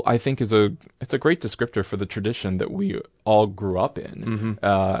 Classical, I think, it's a great descriptor for the tradition that we all grew up in.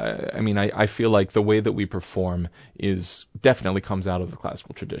 I feel like the way that we perform definitely comes out of the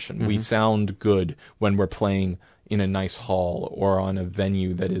classical tradition. We sound good when we're playing in a nice hall or on a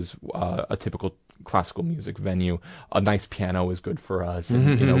venue that is a typical classical music venue. A nice piano is good for us,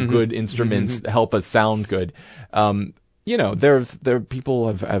 and good instruments help us sound good. There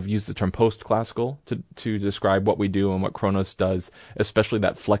people have used the term post-classical to describe what we do and what Kronos does, especially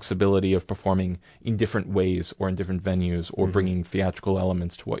that flexibility of performing in different ways or in different venues or bringing theatrical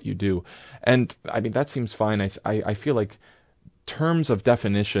elements to what you do. And I mean, that seems fine. I feel like terms of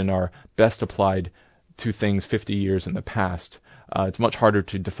definition are best applied to things 50 years in the past. It's much harder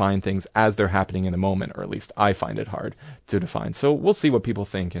to define things as they're happening in the moment, or at least I find it hard to define. So we'll see what people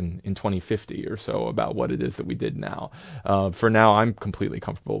think in 2050 or so about what it is that we did now. For now, I'm completely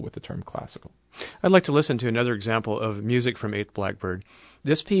comfortable with the term classical. I'd like to listen to another example of music from Eighth Blackbird.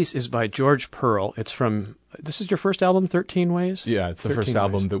 This piece is by George Pearl. This is your first album, 13 Ways? Yeah, it's the first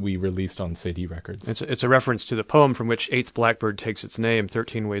album that we released on Sadie Records. It's a reference to the poem from which Eighth Blackbird takes its name,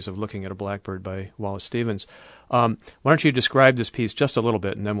 13 Ways of Looking at a Blackbird by Wallace Stevens. Why don't you describe this piece just a little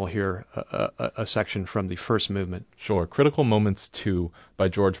bit, and then we'll hear a section from the first movement. Sure. Critical Moments 2 by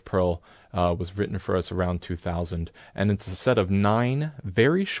George Pearl was written for us around 2000, and it's a set of 9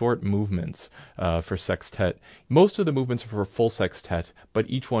 very short movements for sextet. Most of the movements are for full sextet, but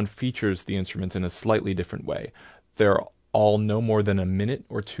each one features the instruments in a slightly different way. They're all no more than a minute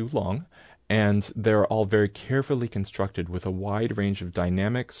or two long, and they're all very carefully constructed with a wide range of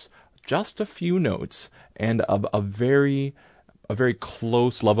dynamics, just a few notes, and a very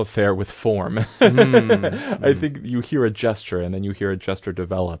close love affair with form. I think you hear a gesture, and then you hear a gesture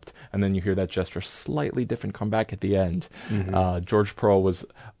developed, and then you hear that gesture slightly different come back at the end. George Pearl was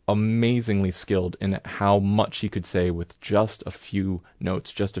amazingly skilled in how much he could say with just a few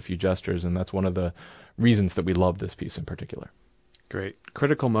notes, just a few gestures, and that's one of the reasons that we love this piece in particular. Great.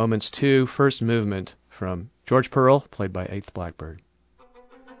 Critical Moments 2, first movement from George Pearl, played by Eighth Blackbird.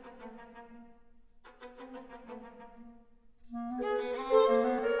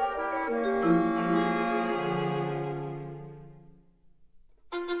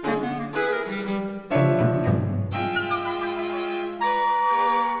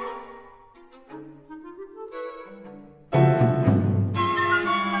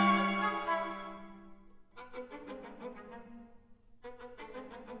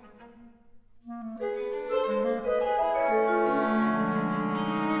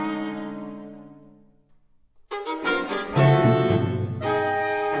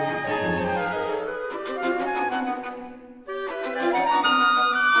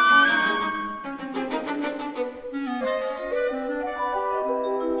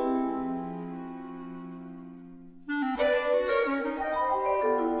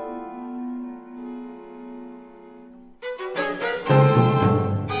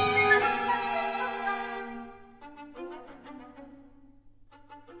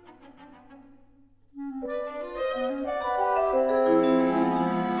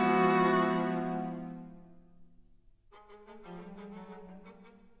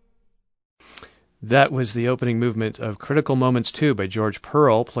 That was the opening movement of Critical Moments 2 by George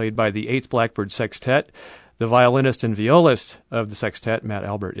Pearl, played by the Eighth Blackbird Sextet. The violinist and violist of the sextet, Matt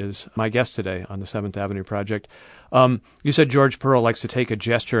Albert, is my guest today on the 7th Avenue Project. You said George Pearl likes to take a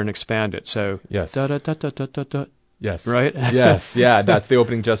gesture and expand it, so... Yes. Da-da-da-da-da-da. Yes. Right? Yes, yeah, that's the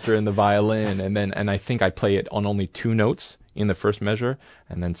opening gesture in the violin, and I think I play it on only 2 notes in the first measure,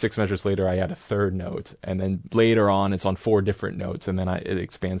 and then 6 measures later I add a third note, and then later on it's on 4 different notes, and then it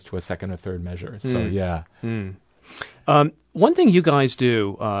expands to a second or third measure. So yeah. One thing you guys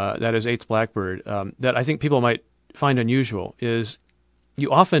do, that is Eighth Blackbird, that I think people might find unusual is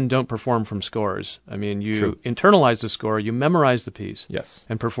you often don't perform from scores. I mean, you True. internalize the score, you memorize the piece, Yes.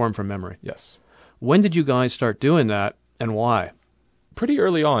 and perform from memory. Yes. When did you guys start doing that, and why? Pretty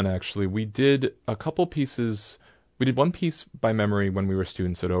early on, actually. We did a couple pieces. We did one piece by memory when we were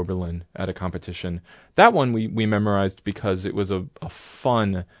students at Oberlin at a competition. That one we memorized because it was a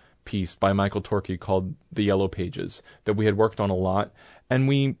fun piece by Michael Torkey called The Yellow Pages that we had worked on a lot. And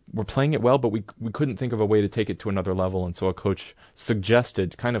we were playing it well, but we couldn't think of a way to take it to another level. And so a coach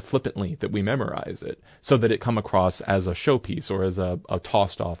suggested, kind of flippantly, that we memorize it so that it come across as a showpiece or as a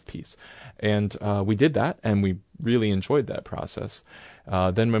tossed-off piece. And we did that, and we really enjoyed that process.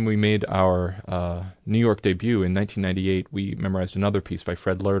 Then when we made our New York debut in 1998, we memorized another piece by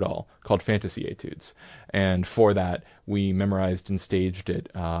Fred Lerdahl called Fantasy Etudes. And for that, we memorized and staged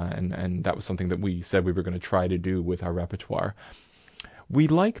it, and that was something that we said we were going to try to do with our repertoire. We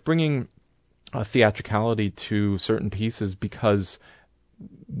like bringing theatricality to certain pieces because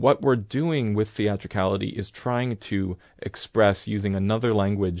what we're doing with theatricality is trying to express, using another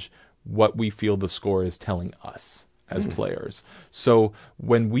language, what we feel the score is telling us as players. So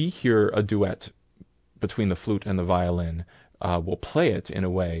when we hear a duet between the flute and the violin, we'll play it in a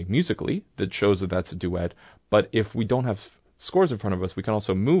way musically that shows that that's a duet. But if we don't have scores in front of us, we can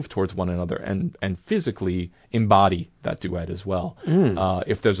also move towards one another and physically embody that duet as well.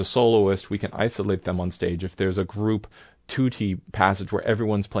 If there's a soloist, we can isolate them on stage. If there's a group tutti passage where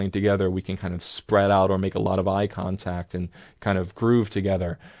everyone's playing together, we can kind of spread out or make a lot of eye contact and kind of groove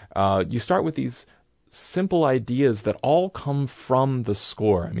together. You start with these simple ideas that all come from the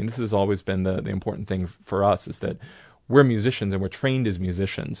score. I mean, this has always been the important thing for us, is that we're musicians and we're trained as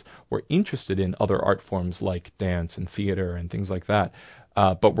musicians. We're interested in other art forms like dance and theater and things like that.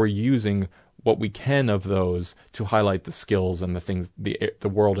 But we're using what we can of those to highlight the skills and the things, the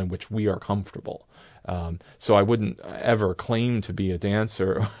world in which we are comfortable. So I wouldn't ever claim to be a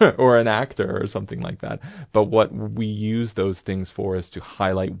dancer or an actor or something like that. But what we use those things for is to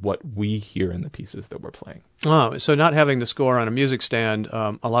highlight what we hear in the pieces that we're playing. Oh, so not having the score on a music stand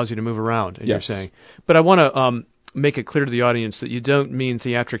allows you to move around, Yes. you're saying. But I want to make it clear to the audience that you don't mean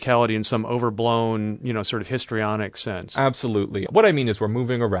theatricality in some overblown, sort of histrionic sense. Absolutely. What I mean is we're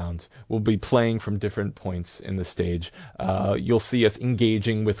moving around. We'll be playing from different points in the stage. You'll see us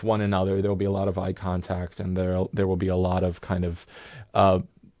engaging with one another. There will be a lot of eye contact, and there will be a lot of kind of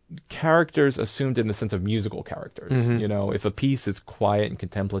characters assumed in the sense of musical characters. Mm-hmm. If a piece is quiet and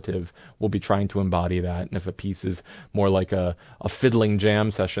contemplative, we'll be trying to embody that. And if a piece is more like a fiddling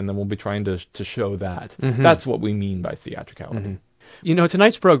jam session, then we'll be trying to show that. Mm-hmm. That's what we mean by theatricality. Mm-hmm.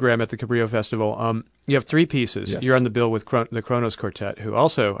 Tonight's program at the Cabrillo Festival, you have three pieces. Yes. You're on the bill with the Kronos Quartet, who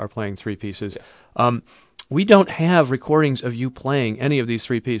also are playing three pieces. Yes. We don't have recordings of you playing any of these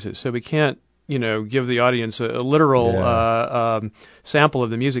three pieces, so we can't give the audience a literal sample of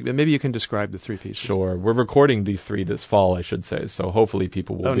the music, but maybe you can describe the three pieces. Sure. We're recording these three this fall, I should say, so hopefully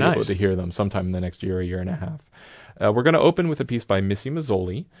people will be able to hear them sometime in the next year and a half. We're going to open with a piece by Missy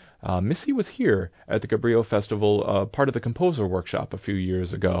Mazzoli. Missy was here at the Cabrillo Festival, part of the composer workshop a few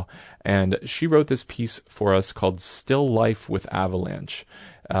years ago, and she wrote this piece for us called Still Life with Avalanche.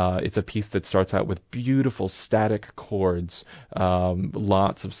 It's a piece that starts out with beautiful static chords,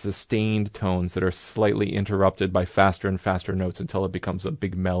 lots of sustained tones that are slightly interrupted by faster and faster notes until it becomes a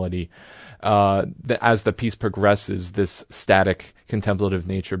big melody. As the piece progresses, this static contemplative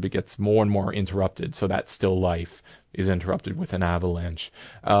nature gets more and more interrupted, so that still life is interrupted with an avalanche.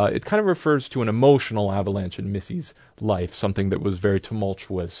 It kind of refers to an emotional avalanche in Missy's life, something that was very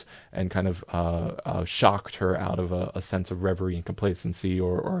tumultuous and kind of shocked her out of a sense of reverie and complacency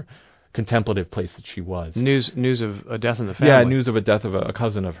or contemplative place that she was. News of a death in the family. Yeah, news of a death of a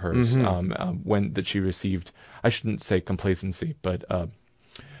cousin of hers, Mm-hmm. that she received. I shouldn't say complacency, but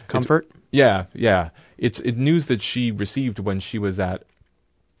comfort. Yeah. It's news that she received when she was at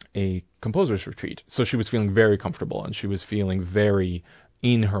a composer's retreat. So she was feeling very comfortable, and she was feeling very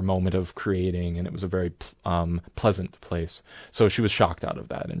in her moment of creating, and it was a very pleasant place. So she was shocked out of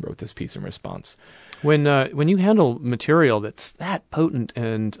that and wrote this piece in response. When you handle material that's that potent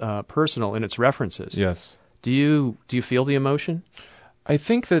and personal in its references, yes, do you feel the emotion? I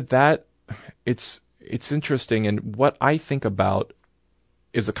think that it's interesting, and what I think about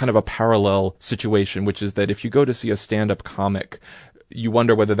is a kind of a parallel situation, which is that if you go to see a stand-up comic, you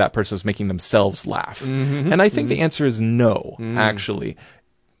wonder whether that person is making themselves laugh. Mm-hmm. And I think the answer is no, actually.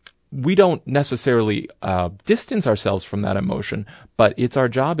 We don't necessarily distance ourselves from that emotion, but it's our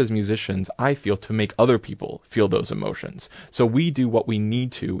job as musicians, I feel, to make other people feel those emotions. So we do what we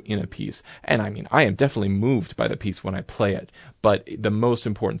need to in a piece. And I mean, I am definitely moved by the piece when I play it, but the most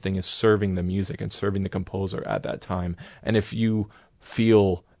important thing is serving the music and serving the composer at that time. And if you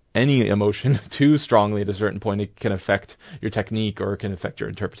feel any emotion too strongly at a certain point. It can affect your technique, or it can affect your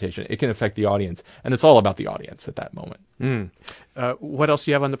interpretation. It can affect the audience, and it's all about the audience at that moment. What else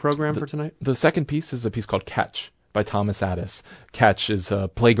do you have on the program for tonight? The second piece is a piece called Catch by Thomas Addis. Catch is a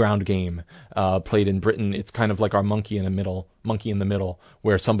playground game played in Britain. It's kind of like our monkey in the middle,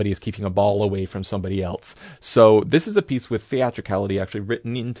 where somebody is keeping a ball away from somebody else. So this is a piece with theatricality actually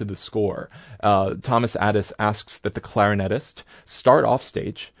written into the score. Thomas Addis asks that the clarinetist start off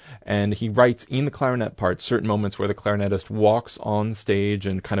stage, and he writes in the clarinet part certain moments where the clarinetist walks on stage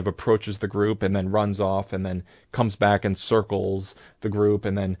and kind of approaches the group and then runs off and then comes back and circles the group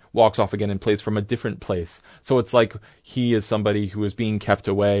and then walks off again and plays from a different place. So it's like he is somebody who is being kept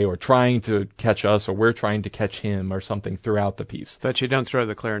away or trying to catch us, or we're trying to catch him or something throughout the piece. But you don't throw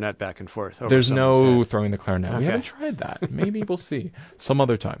the clarinet back and forth. There's no head. Throwing the clarinet. Okay. We haven't tried that. Maybe we'll see some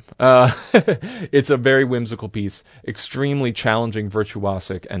other time. It's a very whimsical piece, extremely challenging,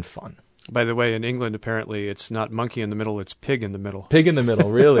 virtuosic, and fun. By the way, in England, apparently, it's not monkey in the middle, it's pig in the middle. Pig in the middle,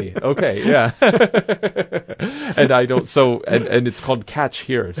 really? Okay, yeah. And it's called Catch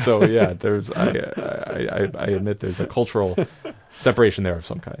here. So yeah, I admit there's a cultural separation there of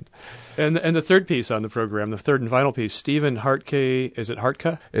some kind. And the third piece on the program, the third and final piece, Stephen Hartke, is it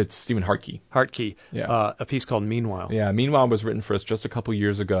Hartke? It's Stephen Hartke. Hartke, yeah. A piece called Meanwhile. Yeah, Meanwhile was written for us just a couple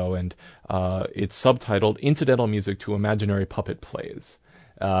years ago, and it's subtitled Incidental Music to Imaginary Puppet Plays.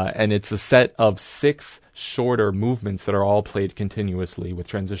 And it's a set of 6 shorter movements that are all played continuously with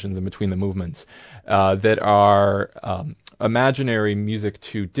transitions in between the movements that are imaginary music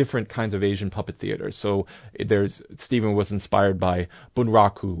to different kinds of Asian puppet theater. So Stephen was inspired by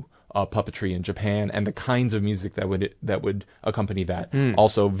bunraku puppetry in Japan and the kinds of music that would accompany that.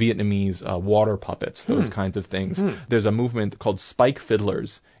 Also Vietnamese water puppets, those kinds of things. There's a movement called spike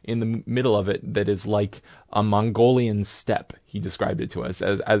fiddlers in the middle of it that is like a Mongolian steppe. He described it to us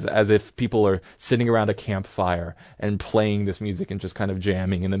as if people are sitting around a campfire and playing this music and just kind of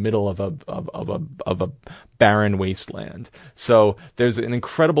jamming in the middle of a barren wasteland. So there's an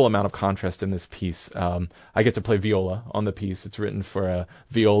incredible amount of contrast in this piece. I get to play viola on the piece. It's written for a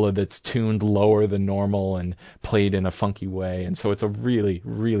viola that's tuned lower than normal and played in a funky way, and so it's a really,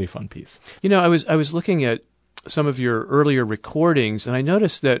 really fun piece. You know, I was looking at some of your earlier recordings, and I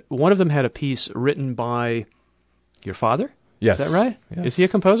noticed that one of them had a piece written by your father? Yes. Is that right? Yes. Is he a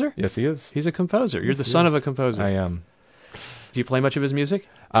composer? Yes, he is. He's a composer. You're Yes, the he son is. of a composer. I am. Do you play much of his music?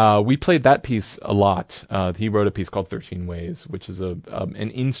 We played that piece a lot. He wrote a piece called 13 Ways, which is an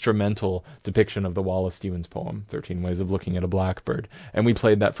instrumental depiction of the Wallace Stevens poem, 13 Ways of Looking at a Blackbird. And we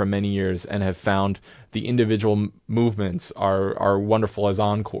played that for many years and have found the individual movements are wonderful as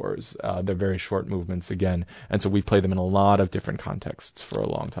encores. They're very short movements again. And so we played them in a lot of different contexts for a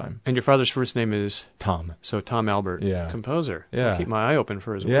long time. And your father's first name is? Tom. So Tom Albert, Yeah. composer. Yeah. I'll keep my eye open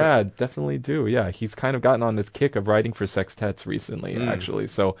for his work. Yeah, definitely do. Yeah, he's kind of gotten on this kick of writing for sextets recently, actually.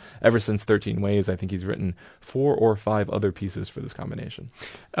 So ever since 13 Ways, I think he's written 4 or 5 other pieces for this combination.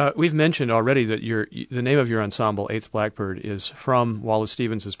 We've mentioned already that the name of your ensemble, Eighth Blackbird, is from Wallace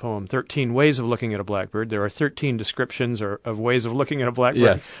Stevens' poem, 13 Ways of Looking at a Blackbird. There are 13 descriptions of ways of looking at a blackbird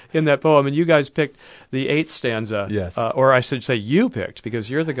Yes. in that poem, and you guys picked the 8th stanza. Yes. Or I should say you picked, because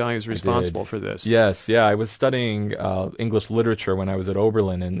you're the guy who's responsible for this. Yes, yeah. I was studying English literature when I was at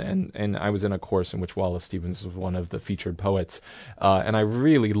Oberlin, and I was in a course in which Wallace Stevens was one of the featured poets. And I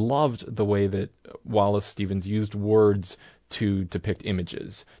really loved the way that Wallace Stevens used words to depict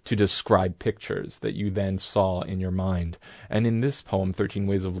images, to describe pictures that you then saw in your mind. And in this poem, 13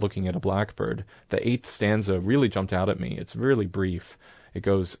 Ways of Looking at a Blackbird, the 8th stanza really jumped out at me. It's really brief. It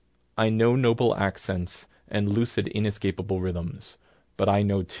goes, I know noble accents and lucid inescapable rhythms, but I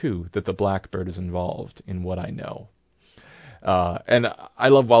know too that the blackbird is involved in what I know. And I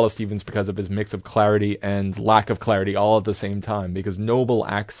love Wallace Stevens because of his mix of clarity and lack of clarity all at the same time, because noble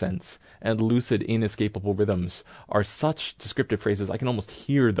accents and lucid, inescapable rhythms are such descriptive phrases. I can almost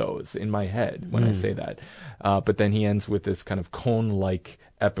hear those in my head when I say that. But then he ends with this kind of cone-like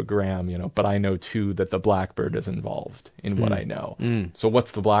epigram, but I know too that the blackbird is involved in what I know. So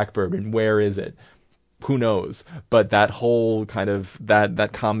what's the blackbird and where is it? Who knows? But that whole kind of,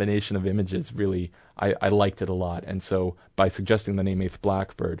 that combination of images really, I liked it a lot. And so by suggesting the name Eighth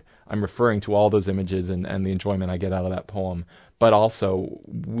Blackbird, I'm referring to all those images and the enjoyment I get out of that poem. But also,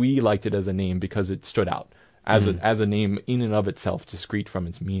 we liked it as a name because it stood out. As a name in and of itself, discrete from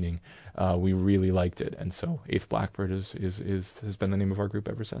its meaning. We really liked it. And so Eighth Blackbird has been the name of our group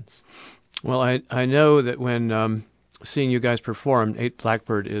ever since. Well, I know that when seeing you guys perform, Eighth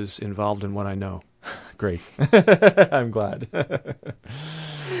Blackbird is involved in what I know. Great. I'm glad.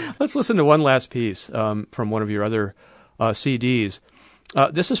 Let's listen to one last piece from one of your other CDs.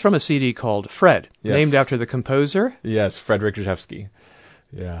 This is from a CD called Fred, Yes. named after the composer. Yes, Frederick Rzewski.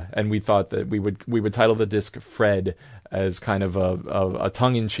 Yeah, and we thought that we would title the disc Fred as kind of a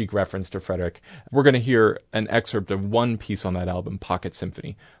tongue-in-cheek reference to Frederick. We're going to hear an excerpt of one piece on that album, Pocket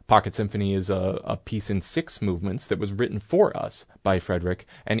Symphony. Pocket Symphony is a piece in 6 movements that was written for us by Frederick,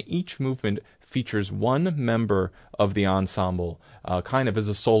 and each movement features one member of the ensemble, kind of as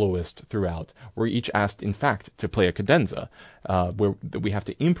a soloist throughout. We're each asked, in fact, to play a cadenza, where we have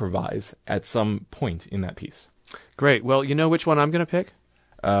to improvise at some point in that piece. Great. Well, you know which one I'm going to pick?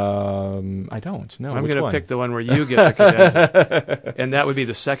 I don't know. I'm going to pick the one where you get the cadenza. And that would be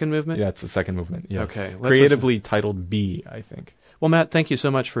the second movement? Yeah, it's the second movement. Yes. Okay. Creatively titled B, I think. Well, Matt, thank you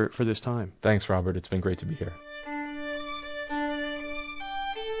so much for this time. Thanks, Robert. It's been great to be here.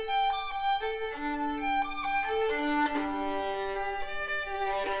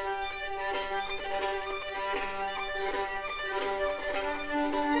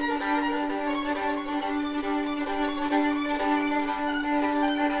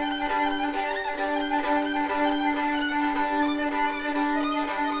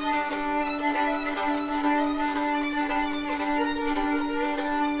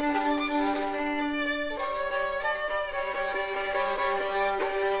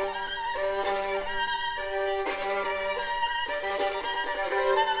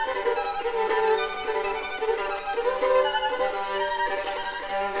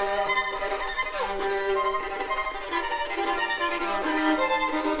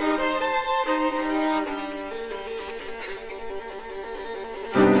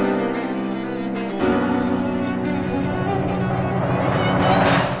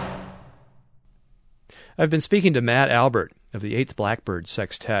 I've been speaking to Matt Albert of the Eighth Blackbird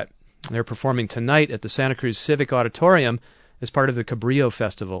Sextet. They're performing tonight at the Santa Cruz Civic Auditorium as part of the Cabrillo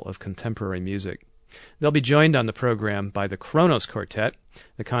Festival of Contemporary Music. They'll be joined on the program by the Kronos Quartet.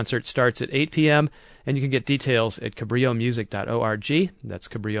 The concert starts at 8 p.m., and you can get details at cabrillomusic.org, that's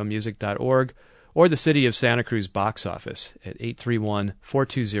cabrillomusic.org, or the City of Santa Cruz box office at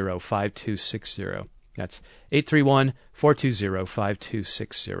 831-420-5260. That's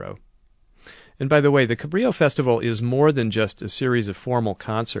 831-420-5260. And by the way, the Cabrillo Festival is more than just a series of formal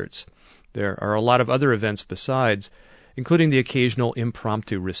concerts. There are a lot of other events besides, including the occasional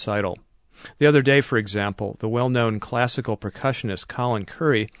impromptu recital. The other day, for example, the well-known classical percussionist Colin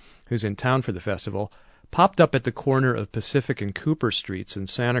Curry, who's in town for the festival, popped up at the corner of Pacific and Cooper Streets in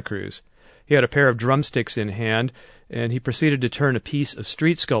Santa Cruz. He had a pair of drumsticks in hand, and he proceeded to turn a piece of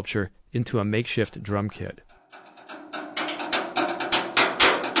street sculpture into a makeshift drum kit.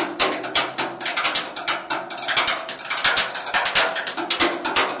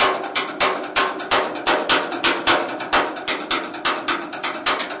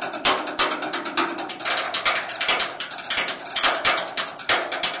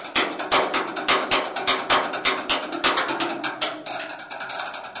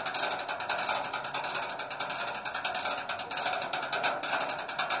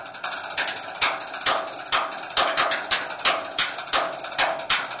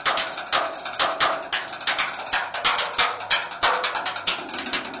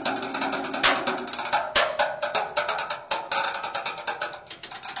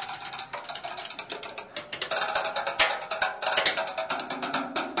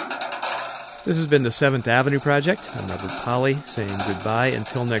 This has been the 7th Avenue Project. I'm Robert Polly, saying goodbye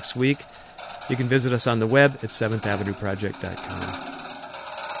until next week. You can visit us on the web at 7thavenueproject.com.